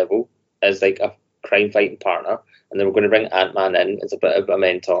Daredevil as like a crime fighting partner, and they were going to bring Ant-Man in as a bit of a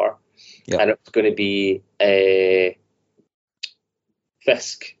mentor. Yep. And it was going to be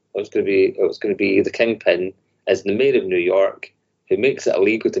Fisk. It was going to be the Kingpin as the mayor of New York, who makes it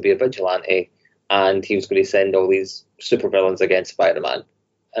illegal to be a vigilante, and he was going to send all these supervillains against Spider-Man.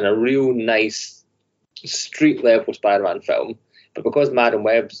 And a real nice street level Spider-Man film. But because Madam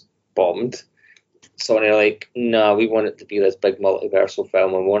Web's bombed, Sony are like, no, we want it to be this big multiversal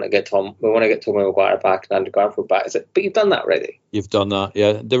film, and we want to get Tobey Maguire back and Andrew Garfield back. It's like, but you've done that already. You've done that,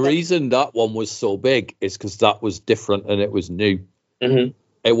 yeah. The reason that one was so big is because that was different and it was new.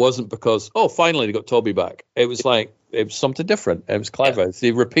 It wasn't because, finally they got Tobey back. It was like, it was something different. It was clever. If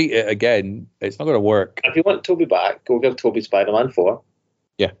they repeat it again, it's not going to work. If you want Tobey back, go give Tobey Spider-Man 4.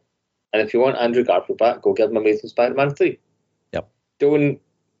 Yeah. And if you want Andrew Garfield back, go give him Amazing Spider-Man 3. Yep. Don't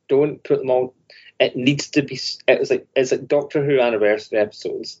put them all. It needs to be. It's like Doctor Who anniversary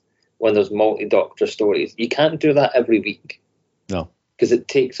episodes when there's multi-Doctor stories. You can't do that every week. No. Because it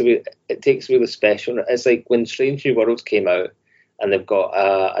takes away the special. It's like when Strange New Worlds came out, and they've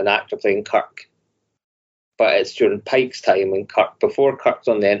got an actor playing Kirk, but it's during Pike's time and before Kirk's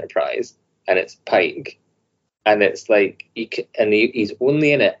on the Enterprise, and it's Pike. And it's like, he's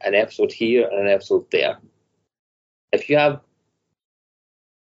only in it an episode here and an episode there. If you have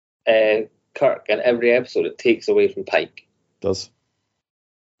Kirk in every episode, it takes away from Pike. It does.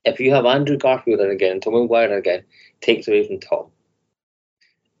 If you have Andrew Garfield in again, Tom Maguire in again, it takes away from Tom.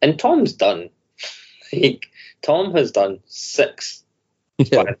 And Tom's done. Tom has done 6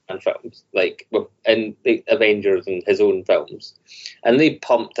 Spider-Man films, in the Avengers and his own films, and they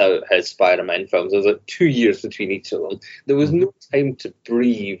pumped out his Spider-Man films. There was like 2 years between each of them. There was no time to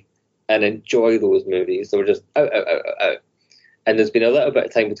breathe and enjoy those movies. They were just out. And there's been a little bit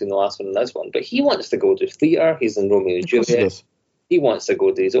of time between the last one and this one, but he wants to go to theatre. He's in Romeo and Juliet. He wants to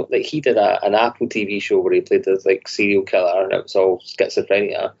go to his own. He did an Apple TV show where he played this serial killer, and it was all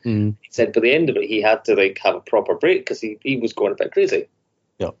schizophrenia. He said by the end of it, he had to have a proper break because he was going a bit crazy.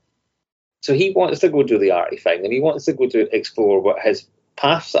 So he wants to go do the arty thing, and he wants to go to explore what his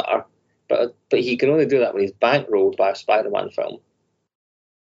paths are, but he can only do that when he's bankrolled by a Spider-Man film.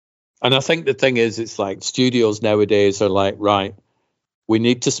 And I think the thing is, it's like studios nowadays are like, right, we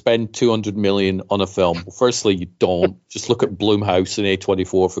need to spend $200 million on a film. Well, firstly, you don't. Just look at Blumhouse and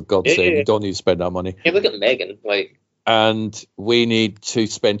A24, for God's sake. You don't need to spend that money. Hey, look at Megan. And we need to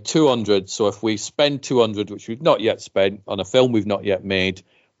spend 200. So if we spend 200, which we've not yet spent, on a film we've not yet made,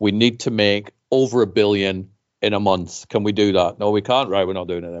 we need to make over $1 billion in a month. Can we do that? No, we can't. Right, we're not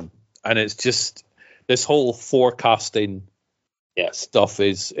doing it then. And it's just this whole forecasting stuff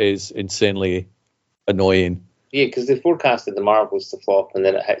is insanely annoying. Yeah, because they forecasted the Marvels to flop, and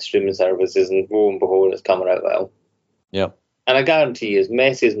then it hit streaming services, and lo and behold, it's coming out well. Yeah. And I guarantee you, as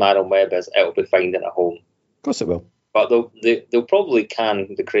messy as Madam Web is, it'll be finding a home. Of course it will. But they'll probably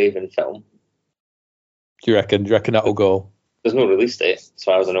can the Craven film. Do you reckon that'll go? There's no release date, as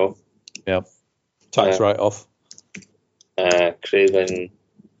far as I know. Yeah. Tax write-off. Craven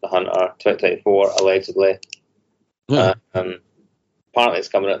the Hunter, 2024, allegedly. Apparently it's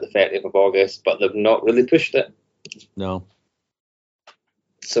coming out the 30th of August, but they've not really pushed it. No.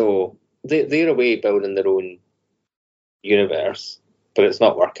 So, they're away building their own universe, but it's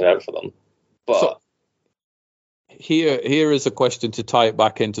not working out for them. But so, here is a question to tie it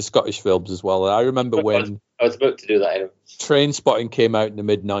back into Scottish films as well. I remember when I was about to do that anyway. Trainspotting came out in the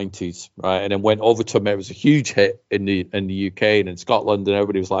mid-90s, right, and then went over to America. It was a huge hit in the UK and in Scotland, and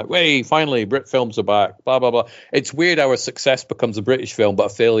everybody was like, "Wait, finally, Brit films are back." Blah blah blah. It's weird how a success becomes a British film, but a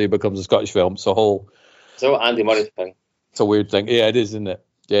failure becomes a Scottish film. So Andy Murray thing. It's a weird thing. Yeah, it is, isn't it?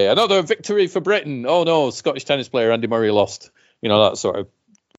 Yeah, another victory for Britain. Oh no, Scottish tennis player Andy Murray lost. You know, that sort of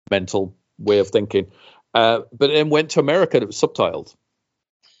mental way of thinking. But then went to America and it was subtitled.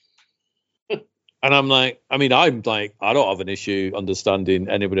 And I'm like, I don't have an issue understanding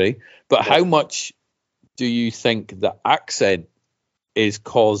anybody, but how much do you think the accent is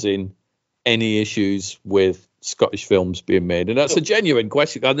causing any issues with Scottish films being made? And that's a genuine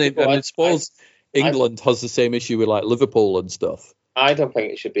question. I suppose England has the same issue with like Liverpool and stuff. I don't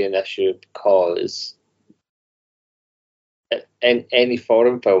think it should be an issue because any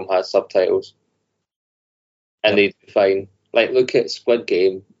foreign film has subtitles. And they'd be fine. Like, look at Squid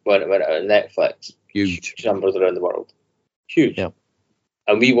Game when it went out on Netflix. Huge numbers around the world. Huge. Yeah.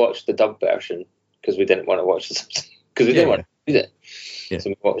 And we watched the dub version because we didn't want to watch the subtitles. Because we didn't want to read it. Yeah.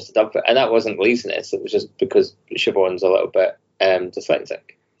 So we watched the dub version. And that wasn't laziness. It was just because Siobhan's a little bit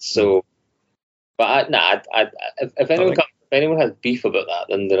dyslexic. So, but if anyone has beef about that,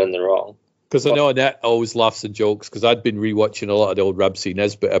 then they're in the wrong. Because I know Annette always laughs and jokes because I'd been rewatching a lot of the old Ramsey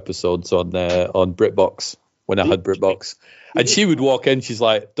Nesbitt episodes on BritBox when I had BritBox. And she would walk in, she's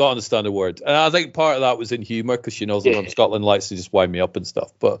like, don't understand a word. And I think part of that was in humour because she knows I'm from Scotland, likes to just wind me up and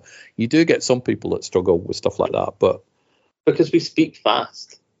stuff. But you do get some people that struggle with stuff like that. But because we speak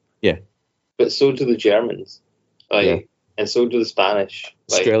fast. Yeah. But so do the Germans. And so do the Spanish.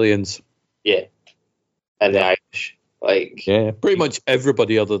 Australians. Yeah. And the Irish. Pretty much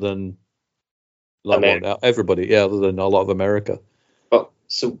everybody other than everybody, other than a lot of America. But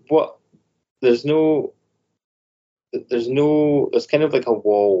so what? There's kind of like a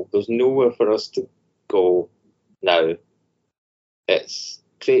wall. There's nowhere for us to go now. It's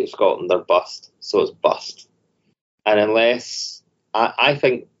Creative Scotland or bust. So it's bust. And unless I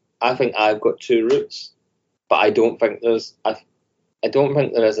think I've got two routes, but I don't think there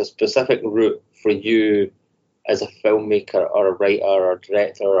is a specific route for you as a filmmaker or a writer or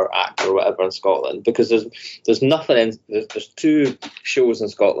director or actor or whatever in Scotland, because there's nothing there's two shows in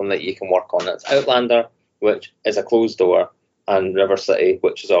Scotland that you can work on. It's Outlander, which is a closed door, and River City,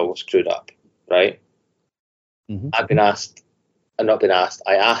 which is always screwed up, right? Mm-hmm. I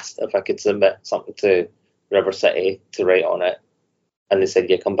asked if I could submit something to River City to write on it, and they said,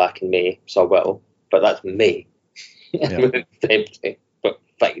 yeah, come back in May, so I will. But that's May. Yeah. But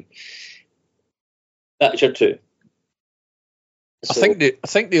fine. That's your two. So, I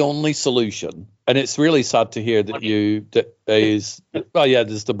think the only solution, and it's really sad to hear that there's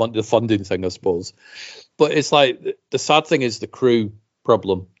the funding thing, I suppose. But it's like the sad thing is the crew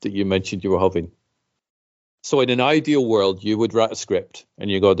problem that you mentioned you were having. So in an ideal world, you would write a script and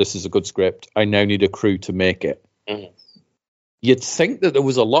you go, this is a good script. I now need a crew to make it. Mm-hmm. You'd think that there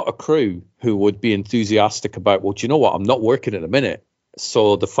was a lot of crew who would be enthusiastic about, well, do you know what? I'm not working at the minute.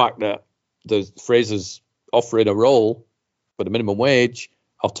 So the fact that the Fraser's offering a role for the minimum wage,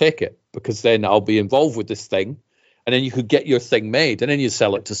 I'll take it because then I'll be involved with this thing. And then you could get your thing made and then you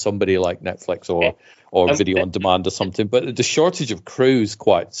sell it to somebody like Netflix or video on demand or something. But the shortage of crew is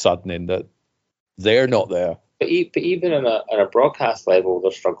quite saddening that they're not there. But even on a broadcast level,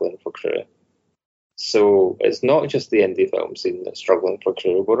 they're struggling for crew. So it's not just the indie film scene that's struggling for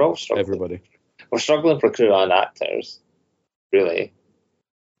crew. We're all struggling. Everybody. We're struggling for crew and actors, really.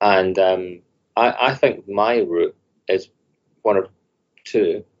 And I think my route is one of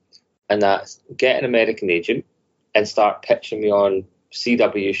two, and that's get an American agent and start pitching me on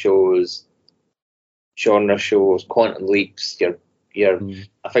CW shows, genre shows, Quantum Leaps.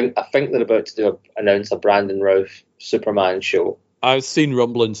 I think they're about to announce a Brandon Routh Superman show. I've seen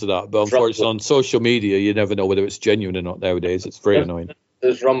rumblings of that, but unfortunately on social media you never know whether it's genuine or not nowadays. It's very annoying.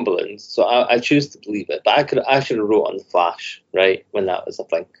 There's rumblings, so I choose to believe it. But I should have wrote on the Flash, right, when that was a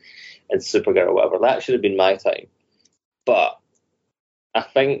thing, and Supergirl or whatever. That should have been my time. But I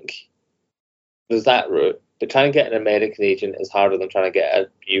think there's that route. But trying to get an American agent is harder than trying to get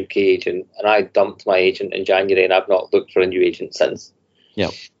a UK agent. And I dumped my agent in January, and I've not looked for a new agent since.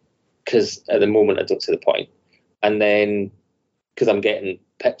 Yeah. Because at the moment I don't see the point. And then because I'm getting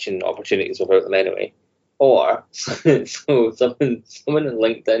pitching opportunities without them anyway. Or so someone on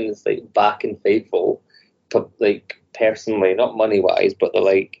LinkedIn is like back and faithful, like personally, not money-wise, but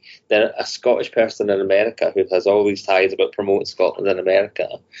they're a Scottish person in America who has all these ties about promoting Scotland in America.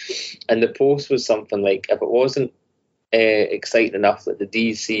 And the post was something like, if it wasn't exciting enough that the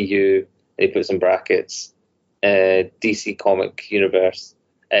DCU, he puts in brackets, DC Comic Universe,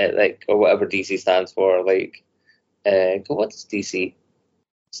 or whatever DC stands for, what does DC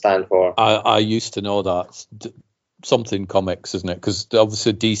stand for? I used to know that. Something comics, isn't it? Because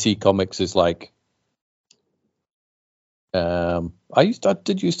obviously DC Comics is like... I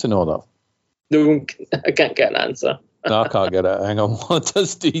did used to know that. No, I can't get an answer. No, I can't get it. Hang on. What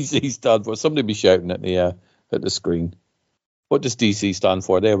does DC stand for? Somebody be shouting at the screen. What does DC stand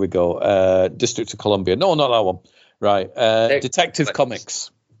for? There we go. District of Columbia. No, not that one. Right. Detective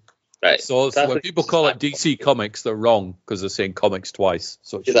Comics. Right. So when people call it DC Comics, they're wrong because they're saying comics twice.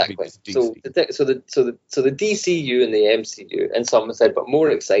 So it should be DC. So the DCU and the MCU, and someone said, but more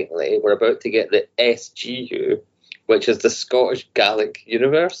excitingly, we're about to get the SGU, which is the Scottish Gaelic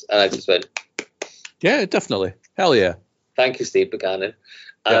Universe, and I just went, yeah, definitely, hell yeah. Thank you, Steve Buchanan.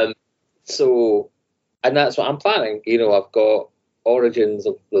 Yeah. And that's what I'm planning. I've got Origins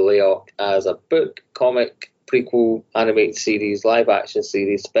of the Layok as a book, comic, prequel, animated series, live action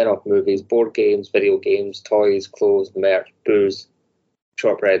series, spin-off movies, board games, video games, toys, clothes, merch, booze,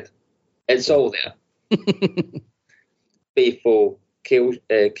 shortbread. It's all there. Faithful, Kill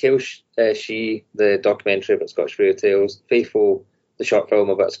She, the documentary about Scottish fairy tales, Faithful, the short film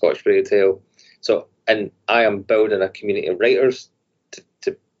about Scottish fairy tale. So, and I am building a community of writers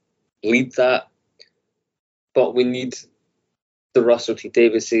to lead that. But we need the Russell T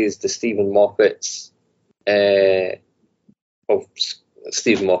Davises, the Stephen Moffats.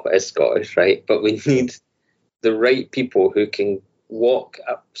 Stephen Moffat is Scottish, right? But we need the right people who can walk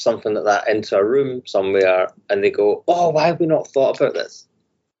up something like that into a room somewhere and they go, oh, why have we not thought about this?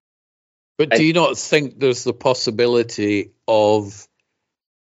 But do you not think there's the possibility of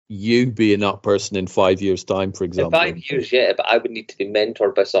you being that person in 5 years' time, for example? In 5 years, yeah, but I would need to be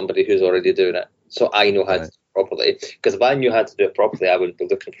mentored by somebody who's already doing it. So I know how to do it properly. Because if I knew how to do it properly, I wouldn't be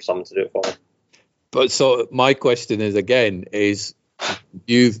looking for someone to do it for me. But so my question is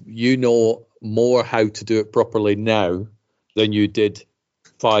you know more how to do it properly now than you did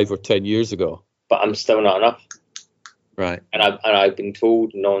 5 or 10 years ago. But I'm still not enough. Right. And I've been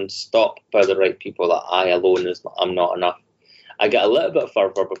told non-stop by the right people that I alone I'm not enough. I get a little bit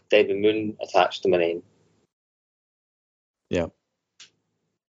further with David Moon attached to my name. Yeah.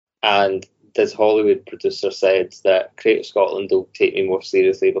 And this Hollywood producer said that Creative Scotland will take me more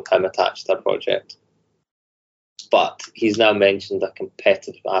seriously with him attached to their project. But he's now mentioned a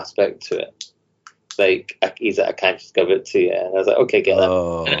competitive aspect to it. Like, he's like, I can't just give it to you. And I was like, okay, get that.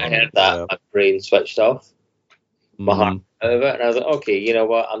 And I heard that, my brain switched off. My heart out of it. And I was like, okay, you know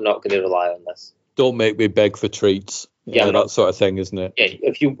what? I'm not going to rely on this. Don't make me beg for treats. Yeah, that sort of thing, isn't it? Yeah,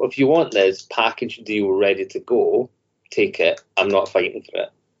 if you want this package deal ready to go, take it. I'm not fighting for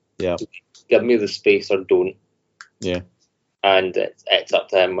it. Yeah. Give me the space or don't. Yeah. And it's up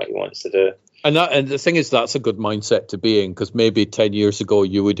to him what he wants to do. And the thing is, that's a good mindset to be in, because maybe 10 years ago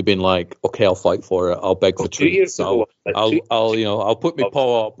you would have been like, okay, I'll fight for it. I'll beg for treats. 2 years ago, I'll put my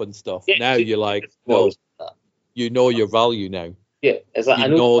paw up and stuff. Yeah, now you're like, no, you know your value now. Yeah, it's like, I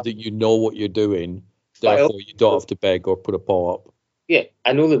know that you know what you're doing, therefore you don't have to beg or put a paw up. Yeah,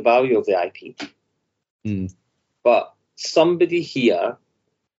 I know the value of the IP. But somebody here,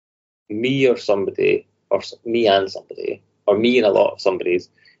 me and somebody, or me and a lot of somebody's,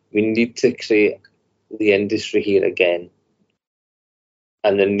 we need to create the industry here again.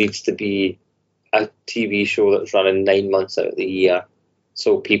 And there needs to be a TV show that's running 9 months out of the year.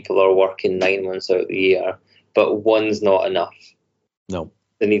 So people are working 9 months out of the year. But one's not enough. No.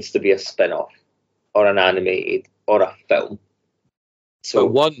 There needs to be a spin-off or an animated or a film. So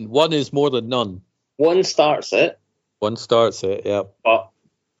one is more than none. One starts it. One starts it, yeah. But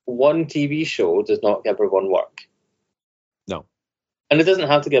one TV show does not give everyone work. No. And it doesn't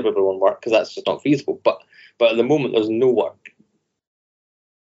have to give everyone work because that's just not feasible. But at the moment, there's no work.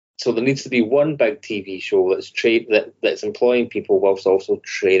 So there needs to be one big TV show that's employing people whilst also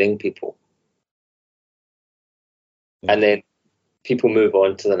training people. Yeah. And then people move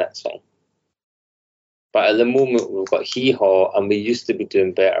on to the next thing. But at the moment, we've got Hee Haw, and we used to be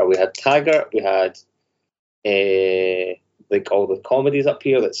doing better. We had Taggart, we had like all the comedies up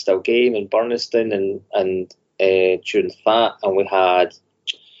here, like Still Game and Burniston and Chewing Fat, and we had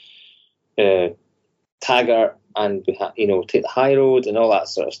Taggart, and we had, Take the High Road and all that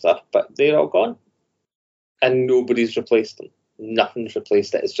sort of stuff. But they're all gone, and nobody's replaced them. Nothing's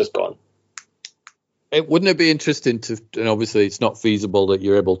replaced it. It's just gone. Wouldn't it be interesting to, and obviously it's not feasible that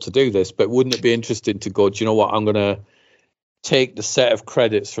you're able to do this, but wouldn't it be interesting to go, do you know what, I'm going to take the set of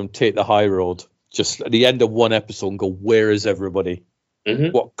credits from Take the High Road, just at the end of one episode and go, where is everybody?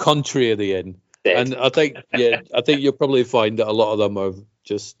 Mm-hmm. What country are they in? Dead. And I think you'll probably find that a lot of them are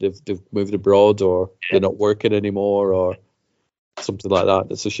just, they've moved abroad, or they're not working anymore, or something like that.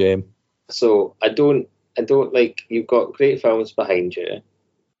 That's a shame. So I don't like, you've got great films behind you.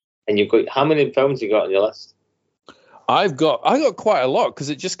 And you've got, how many films you got on your list? I got quite a lot, because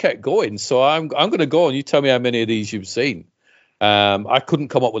it just kept going. So I'm going to go and you tell me how many of these you've seen. I couldn't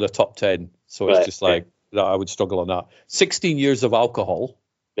come up with a top 10, so it's just like that. I would struggle on that. 16 Years of Alcohol.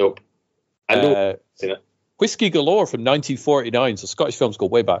 Nope. I know. Whiskey Galore from 1949. So Scottish films go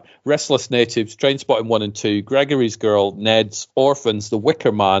way back. Restless Natives, Trainspotting 1 and 2, Gregory's Girl, Ned's, Orphans, The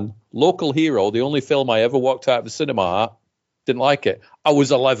Wicker Man, Local Hero, the only film I ever walked out of the cinema at. Didn't like it. I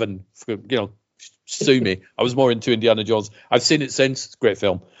was 11. Sue me. I was more into Indiana Jones. I've seen it since. It's a great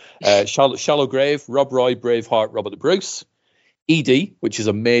film. Shallow Grave, Rob Roy, Braveheart, Robert the Bruce. Edie, which is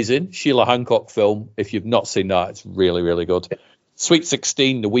amazing. Sheila Hancock film. If you've not seen that, it's really, really good. Sweet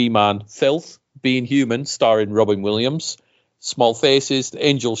 16, The Wee Man. Filth, Being Human, starring Robin Williams. Small Faces, The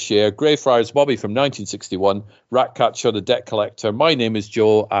Angels Share, Greyfriars Bobby from 1961, Ratcatcher, The Debt Collector, My Name is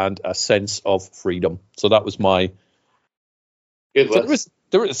Joe, and A Sense of Freedom. So that was my... Good list.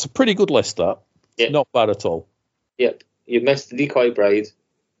 It's a pretty good list, that. Yep. Not bad at all. Yep. You missed The Decoy Bride.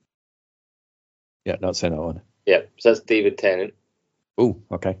 Yeah, not saying that one. Yep. So that's David Tennant. Oh,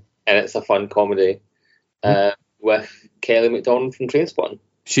 okay. And it's a fun comedy with Kelly MacDonald from Trainspotting.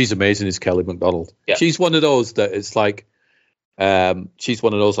 She's amazing as Kelly MacDonald. Yep. She's one of those that it's like, she's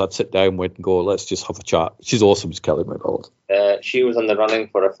one of those I'd sit down with and go, let's just have a chat. She's awesome as Kelly MacDonald. She was in the running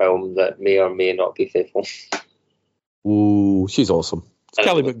for a film that may or may not be faithful. Ooh, she's awesome. It's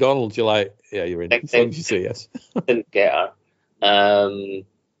Kelly MacDonald. You're like, yeah, you're in. As long as you say yes. Didn't get her.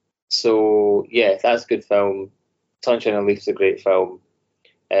 So yeah, that's a good film. Sunshine and Leaf's a great film.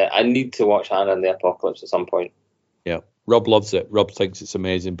 I need to watch Anna and the Apocalypse at some point. Yeah, Rob loves it. Rob thinks it's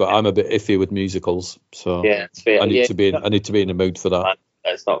amazing, but I'm a bit iffy with musicals, so yeah, it's fair. I need to be in the mood for that.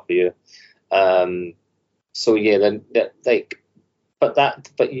 It's not for you. So yeah, then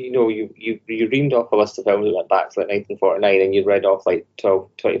but you know, you reamed off a list of films that went back to like 1949, and you read off like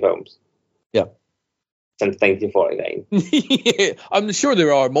 20 films. Yeah. Since 1949. Yeah, I'm sure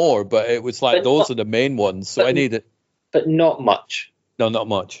there are more, but it was like those are the main ones. So I need it. But not much. No, not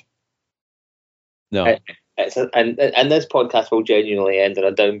much. No. And this podcast will genuinely end on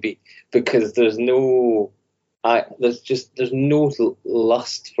a downbeat, because there's no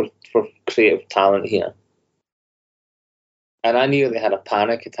lust for creative talent here. And I nearly had a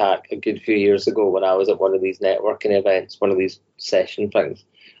panic attack a good few years ago when I was at one of these networking events, one of these session things,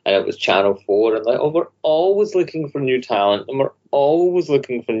 and it was Channel 4, and like, oh, we're always looking for new talent, and we're always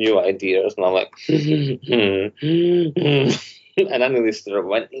looking for new ideas, and I'm like, and I nearly stood up and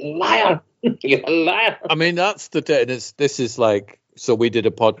went, liar, you're a liar. I mean, that's this is like, so we did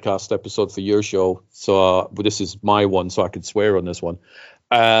a podcast episode for your show, so but this is my one, so I could swear on this one.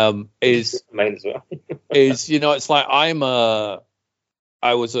 Is mine as well. Is, you know, it's like I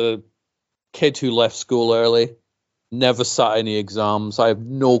was a kid who left school early, never sat any exams. I have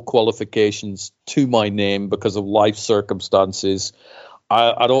no qualifications to my name because of life circumstances.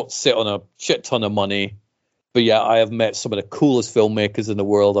 I don't sit on a shit ton of money, but yeah, I have met some of the coolest filmmakers in the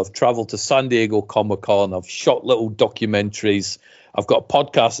world. I've traveled to San Diego Comic-Con. I've shot little documentaries. I've got a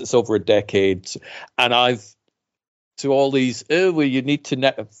podcast that's over a decade, and I've to all these, well, you need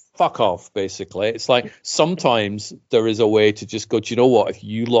to fuck off, basically. It's like sometimes there is a way to just go, do you know what? If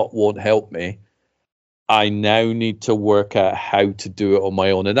you lot won't help me, I now need to work out how to do it on my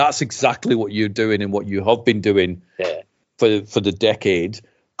own. And that's exactly what you're doing and what you have been doing for the decade.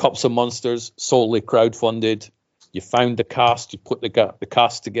 Cops and Monsters, solely crowdfunded. You found the cast, you put the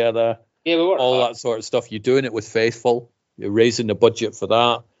cast together, all that sort of stuff. You're doing it with Faithful. You're raising the budget for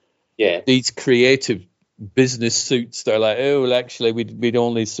that. Yeah. These creative business suits, they're like, oh, well, actually we'd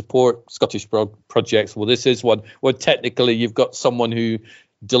only support Scottish projects. Well, this is one. Well, technically you've got someone who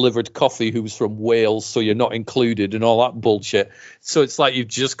delivered coffee who was from Wales, so you're not included, and all that bullshit. So it's like you've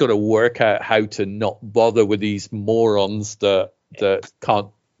just got to work out how to not bother with these morons that can't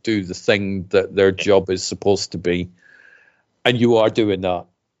do the thing that their job is supposed to be. And you are doing that.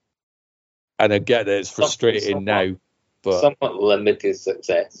 And I get that it's frustrating now, but somewhat limited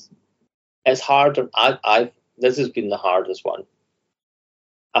success. It's harder. This has been the hardest one.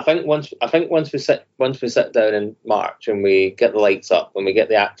 I think once we sit down in March and we get the lights up and we get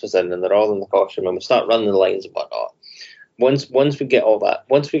the actors in and they're all in the costume and we start running the lines and whatnot, once we get all that,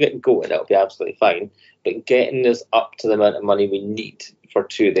 once we get going, it'll be absolutely fine. But getting us up to the amount of money we need for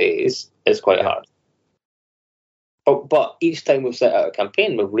 2 days is quite hard. But each time we've set out a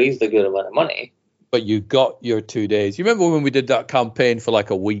campaign, we've raised a good amount of money. But you got your 2 days. You remember when we did that campaign for like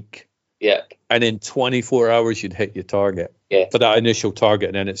a week? Yeah. And in 24 hours, you'd hit your target. Yeah. For that initial target,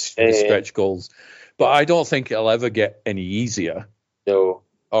 and then it's stretch goals. But I don't think it'll ever get any easier. No.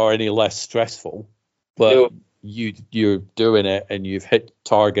 Or any less stressful. But you're doing it, and you've hit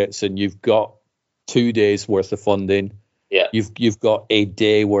targets, and you've got 2 days worth of funding. Yeah. You've got a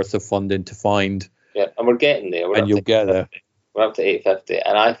day worth of funding to find. Yeah, and we're getting there. And you'll get there. We're up to 850,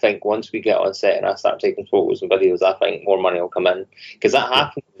 and I think once we get on set and I start taking photos and videos, I think more money will come in, because that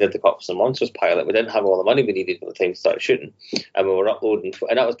happened. We did the Cops and Monsters pilot. We didn't have all the money we needed by the time we started shooting, and we were uploading,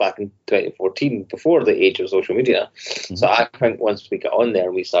 and that was back in 2014, before the age of social media. Mm-hmm. So I think once we get on there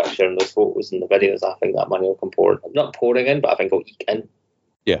and we start sharing those photos and the videos, I think that money will come not pouring in, but I think it'll eke in.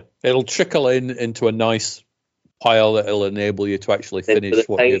 Yeah, it'll trickle into a nice pile that will enable you to actually finish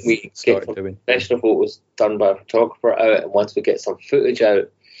what you've started doing. Professional photos done by a photographer out, and once we get some footage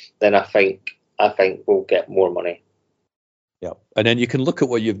out, then I think we'll get more money. Yeah, and then you can look at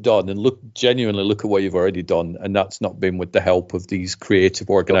what you've done and genuinely look at what you've already done, and that's not been with the help of these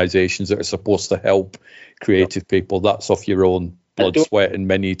creative organisations that are supposed to help creative people. That's off your own blood, sweat, and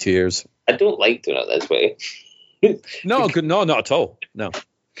many tears. I don't like doing it this way. No, not at all. No,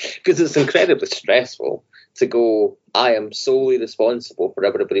 because it's incredibly stressful to go, I am solely responsible for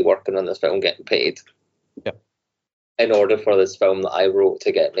everybody working on this film getting paid. Yeah. In order for this film that I wrote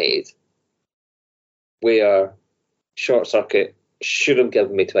to get made. Where Short Circuit should have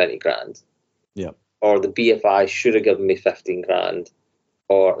given me 20 grand. Yeah. Or the BFI should have given me 15 grand.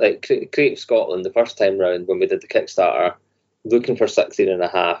 Or like Creative Scotland, the first time round when we did the Kickstarter, looking for 16 and a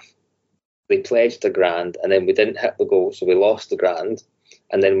half. They pledged £1,000, and then we didn't hit the goal, so we lost £1,000.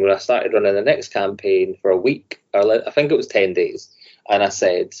 And then when I started running the next campaign for a week, or I think it was 10 days, and I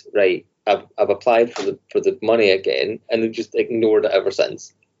said, right, I've applied for the money again, and they've just ignored it ever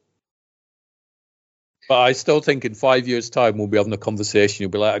since. But I still think in 5 years' time we'll be having a conversation.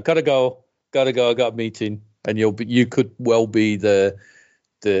 You'll be like, I gotta go, I got a meeting, and you could well be the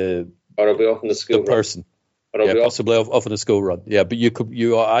or I'll be off in the school person. Yeah, possibly off in a school run. Yeah, but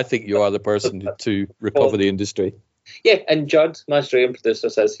I think you are the person to recover the industry. Yeah, and Judd, my Australian producer,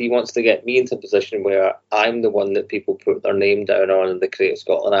 says he wants to get me into a position where I'm the one that people put their name down on in the Creative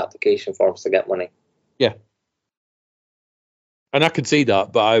Scotland application forms to get money. Yeah. And I can see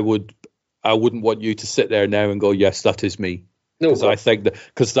that, but I wouldn't want you to sit there now and go, yes, that is me. No, because I think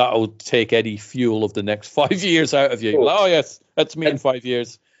because that'll take any fuel of the next 5 years out of you. No. Like, oh, yes, that's me in 5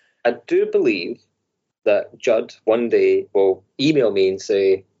 years. I do believe that Judd one day will email me and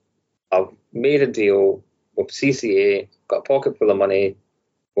say, I've made a deal with CCA, got a pocket full of money,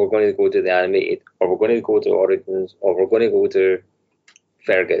 we're going to go do the animated, or we're going to go to Origins, or we're going to go to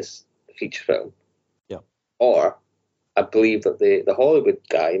Fergus, the feature film. Yeah. Or I believe that the Hollywood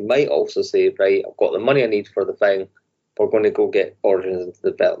guy might also say, right, I've got the money I need for the thing, we're going to go get Origins into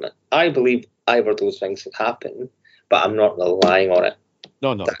development. I believe either of those things could happen, but I'm not relying on it.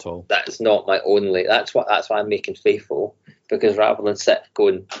 No, not at all. That's not my only. That's why I'm making Faithful, because rather than sit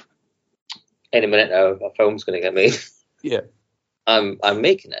going, any minute now a film's going to get made. Yeah, I'm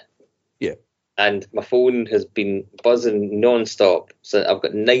making it. Yeah, and my phone has been buzzing non-stop. So I've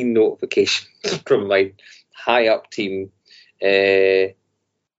got 9 notifications from my high up team. Yeah,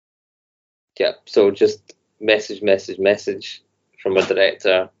 so just message from a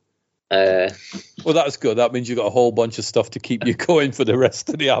director. Well, that's good. That means you've got a whole bunch of stuff to keep you going for the rest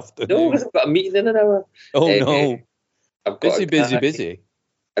of the afternoon. No, because I've got a meeting in an hour. Oh, no. I've got busy.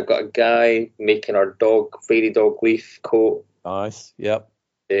 I've got a guy making our fairy dog leaf coat. Nice, yep.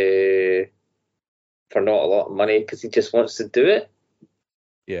 For not a lot of money, because he just wants to do it.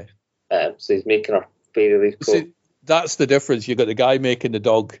 Yeah. So he's making our fairy leaf coat. See, that's the difference. You've got the guy making the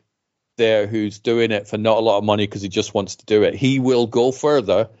dog there who's doing it for not a lot of money because he just wants to do it. He will go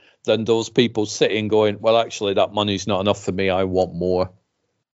further than those people sitting going, well, actually, that money's not enough for me. I want more.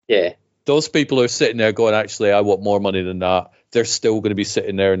 Yeah. Those people who are sitting there going, actually, I want more money than that. They're still going to be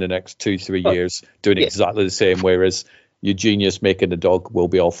sitting there in the next 2-3 years doing exactly the same. Whereas your genius making the dog will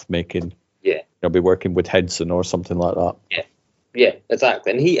be off making. Yeah. They'll be working with Henson or something like that. Yeah. Yeah,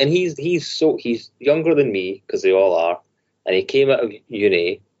 exactly. And he's younger than me, because they all are. And he came out of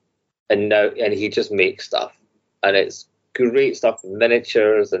uni, and he just makes stuff, and it's great stuff,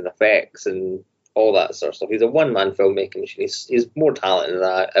 miniatures and effects and all that sort of stuff. He's a one-man filmmaking machine. He's more talented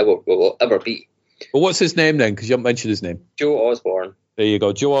than I will ever be. Well, what's his name then? Because you haven't mentioned his name. Joe Osborne. There you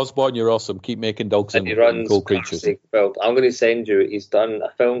go. Joe Osborne, you're awesome. Keep making dogs and cool creatures. Well, I'm going to send you, he's done a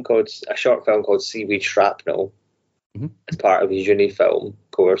short film called Seaweed Shrapnel as part of his uni film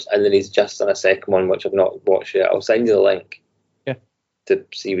course, and then he's just done a second one, which I've not watched yet. I'll send you the link to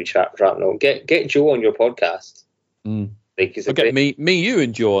Seaweed Shrapnel. Get Joe on your podcast. Like, get me, you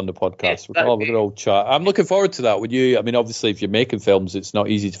and Joe on the podcast. We'll have a good old chat. I'm looking forward to that with you. I mean, obviously, if you're making films, it's not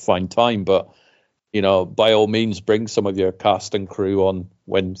easy to find time, but you know, by all means, bring some of your cast and crew on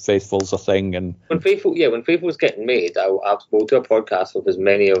when Faithful's a thing. And when Faithful's getting made, we'll do a podcast with as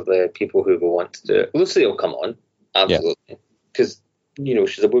many of the people who will want to do it. Lucy will come on, absolutely, because you know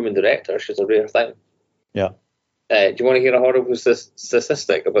she's a woman director. She's a rare thing. Yeah. Do you want to hear a horrible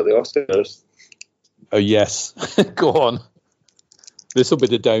statistic about the Oscars? Oh yes, go on. This will be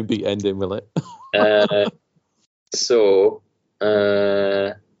the downbeat ending, will it?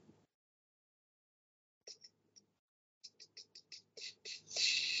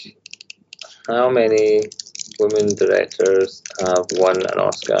 How many women directors have won an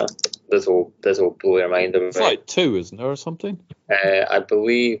Oscar? This will blow your mind. It's like 2, isn't there, or something? I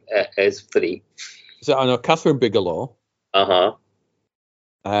believe it is 3. So I know Catherine Bigelow.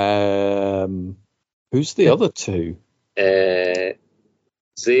 Who's the other 2?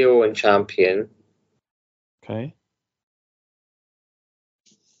 Zeo and Champion. Okay.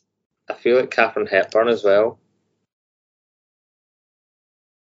 I feel like Katharine Hepburn as well.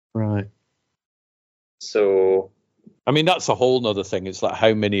 Right. So, I mean, that's a whole nother thing. It's like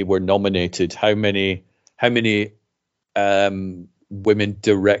how many were nominated, how many women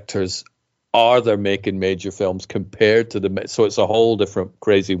directors are there making major films compared to the. So it's a whole different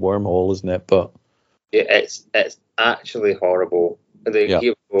crazy wormhole, isn't it? But yeah, it's actually horrible.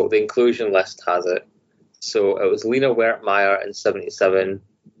 The inclusion list has it. So it was Lena Wertmeier in 1977.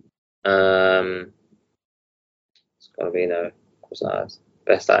 It's got to be now. What's that?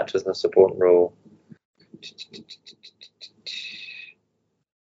 Best actress in a supporting role.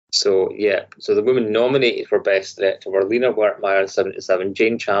 So the women nominated for Best Director were Lena Wertmeier in 1977,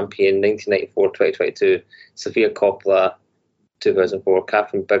 Jane Champion 1994, 2022, Sofia Coppola 2004,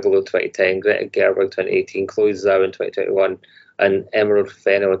 Catherine Bigelow 2010, Greta Gerwig 2018, Chloe Zhao in 2021, and Emerald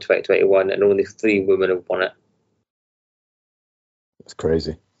Fennell in 2021, and only 3 women have won it. That's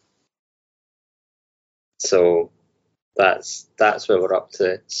crazy. So that's where we're up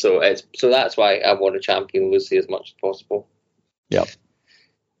to. So that's why I want to champion Lucy as much as possible. Yeah.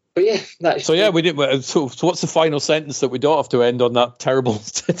 But yeah, we did. So what's the final sentence that we don't have to end on that terrible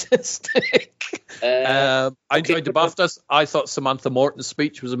statistic? I enjoyed the BAFTAs. I thought Samantha Morton's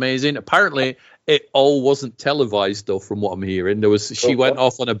speech was amazing. Apparently, it all wasn't televised, though, from what I'm hearing. She went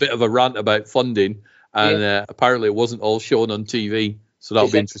off on a bit of a rant about funding, and apparently it wasn't all shown on TV. So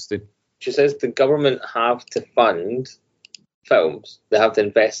that'll be interesting. She says the government have to fund films. They have to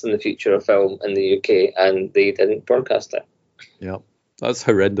invest in the future of film in the UK, and they didn't broadcast it. Yeah. That's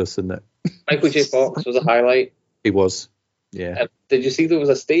horrendous, isn't it? Michael J. Fox was a highlight. He was, yeah. Did you see there was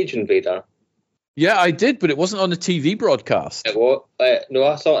a stage invader? Yeah, I did, but it wasn't on the TV broadcast. No, I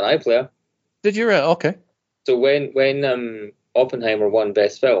saw it on iPlayer. Did you? Okay. So when Oppenheimer won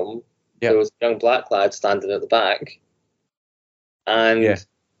Best Film, there was a young black lad standing at the back, and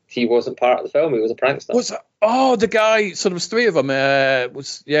he wasn't part of the film. He was a prankster. The guy, so there was 3 of them,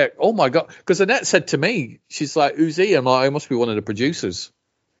 oh my God. Because Annette said to me, she's like, who's he? I'm like, I must be one of the producers.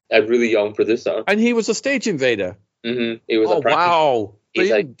 A really young producer. And he was a stage invader. Mm-hmm. He was a prankster. Wow. He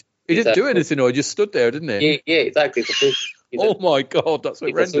didn't do anything, though. He just stood there, didn't he? Yeah, exactly. My God, that's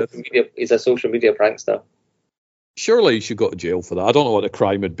horrendous. He's a social media prankster. Surely you should go to jail for that. I don't know what the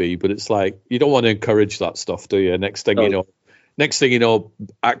crime would be, but it's like, you don't want to encourage that stuff, do you? Next thing you know,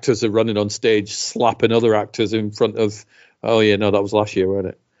 actors are running on stage, slapping other actors in front of. Oh yeah, no, that was last year, wasn't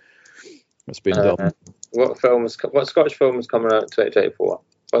it? That's been done. What Scottish film is coming out in 2024?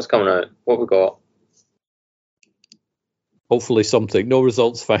 What's coming out? What we got? Hopefully something. No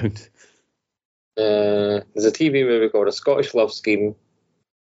results found. There's a TV movie called A Scottish Love Scheme.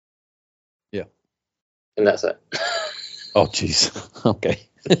 Yeah, and that's it. Oh jeez. Okay.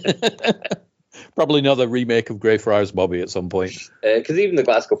 Probably another remake of Greyfriars Bobby at some point. Because even the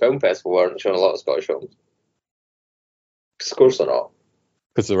Glasgow Film Festival aren't showing a lot of Scottish films. Of course they're not.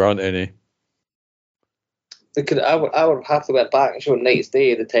 Because there aren't any. I would have to went back and show Night's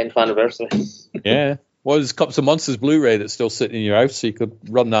Day, the 10th anniversary. Yeah. Well, there's Cups of Monsters Blu-ray that's still sitting in your house, so you could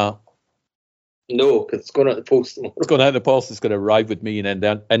run that. No, because it's going out the post tomorrow. It's going out the post. It's going to arrive with me and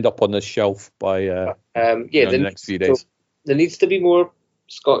end up on this shelf by the next few days. So there needs to be more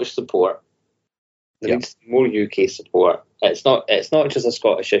Scottish support. There needs more UK support. It's not just a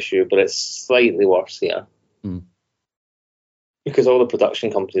Scottish issue, but it's slightly worse here. Because all the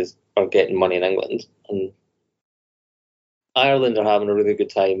production companies are getting money in England, and Ireland are having a really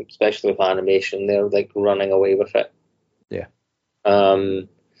good time, especially with animation. They're like running away with it. Yeah.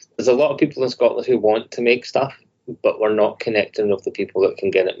 There's a lot of people in Scotland who want to make stuff, but we're not connecting with the people that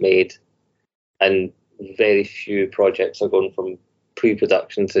can get it made. And very few projects are going from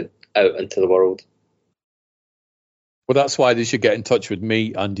pre-production to out into the world. Well, that's why they should get in touch with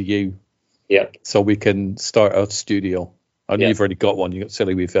me and you. Yep. So we can start a studio. I know you've already got one. You got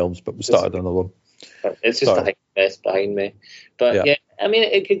Silly Wee Films, but we started another one. It's just a mess behind me. But yeah, I mean,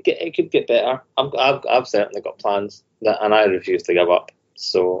 it could get better. I've certainly got plans and I refuse to give up.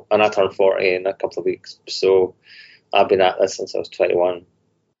 So, and I turn 40 in a couple of weeks. So I've been at this since I was 21.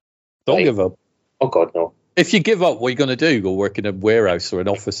 Don't give up. Oh God, no. If you give up, what are you going to do? Go work in a warehouse or an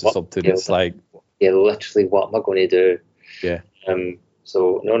office or something? It's like, yeah, literally, what am I going to do? Yeah.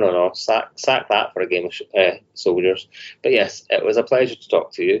 So no. Sack that for a game of soldiers. But yes, it was a pleasure to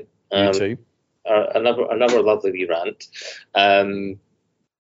talk to you. You too. Another lovely wee rant.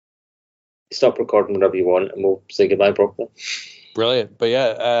 Stop recording whenever you want, and we'll say goodbye properly. Brilliant. But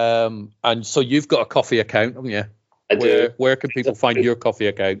yeah, and so you've got a coffee account, haven't you? I do. Where can people find your coffee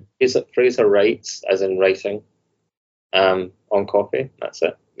account? Fraser Writes, as in writing, on coffee. That's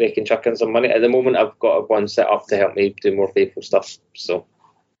it. They can chuck in some money. At the moment, I've got one set up to help me do more faithful stuff. So,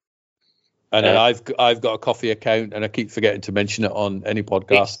 and I've got a coffee account, and I keep forgetting to mention it on any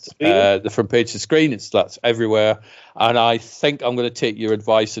podcast. The From Page to Screen, that's everywhere. And I think I'm going to take your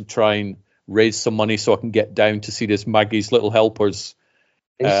advice and try and raise some money so I can get down to see this Maggie's Little Helpers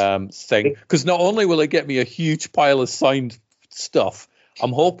thing. Because not only will it get me a huge pile of signed stuff,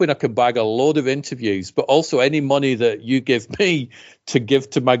 I'm hoping I can bag a load of interviews, but also any money that you give me to give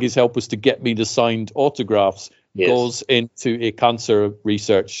to Maggie's Helpers to get me the signed autographs goes into a cancer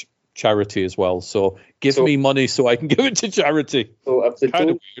research charity as well. So give me money so I can give it to charity. So if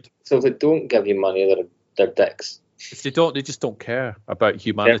they don't give you money, they're dicks. If they don't, they just don't care about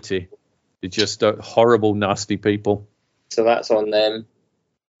humanity. Yeah. They're just horrible, nasty people. So that's on them.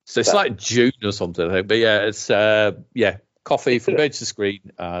 So it's like June or something, I think. But yeah, it's coffee From Page to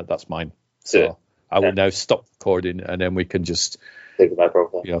Screen. That's mine. So I will now stop recording, and then we can just say goodbye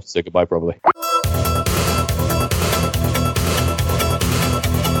properly. Say goodbye properly.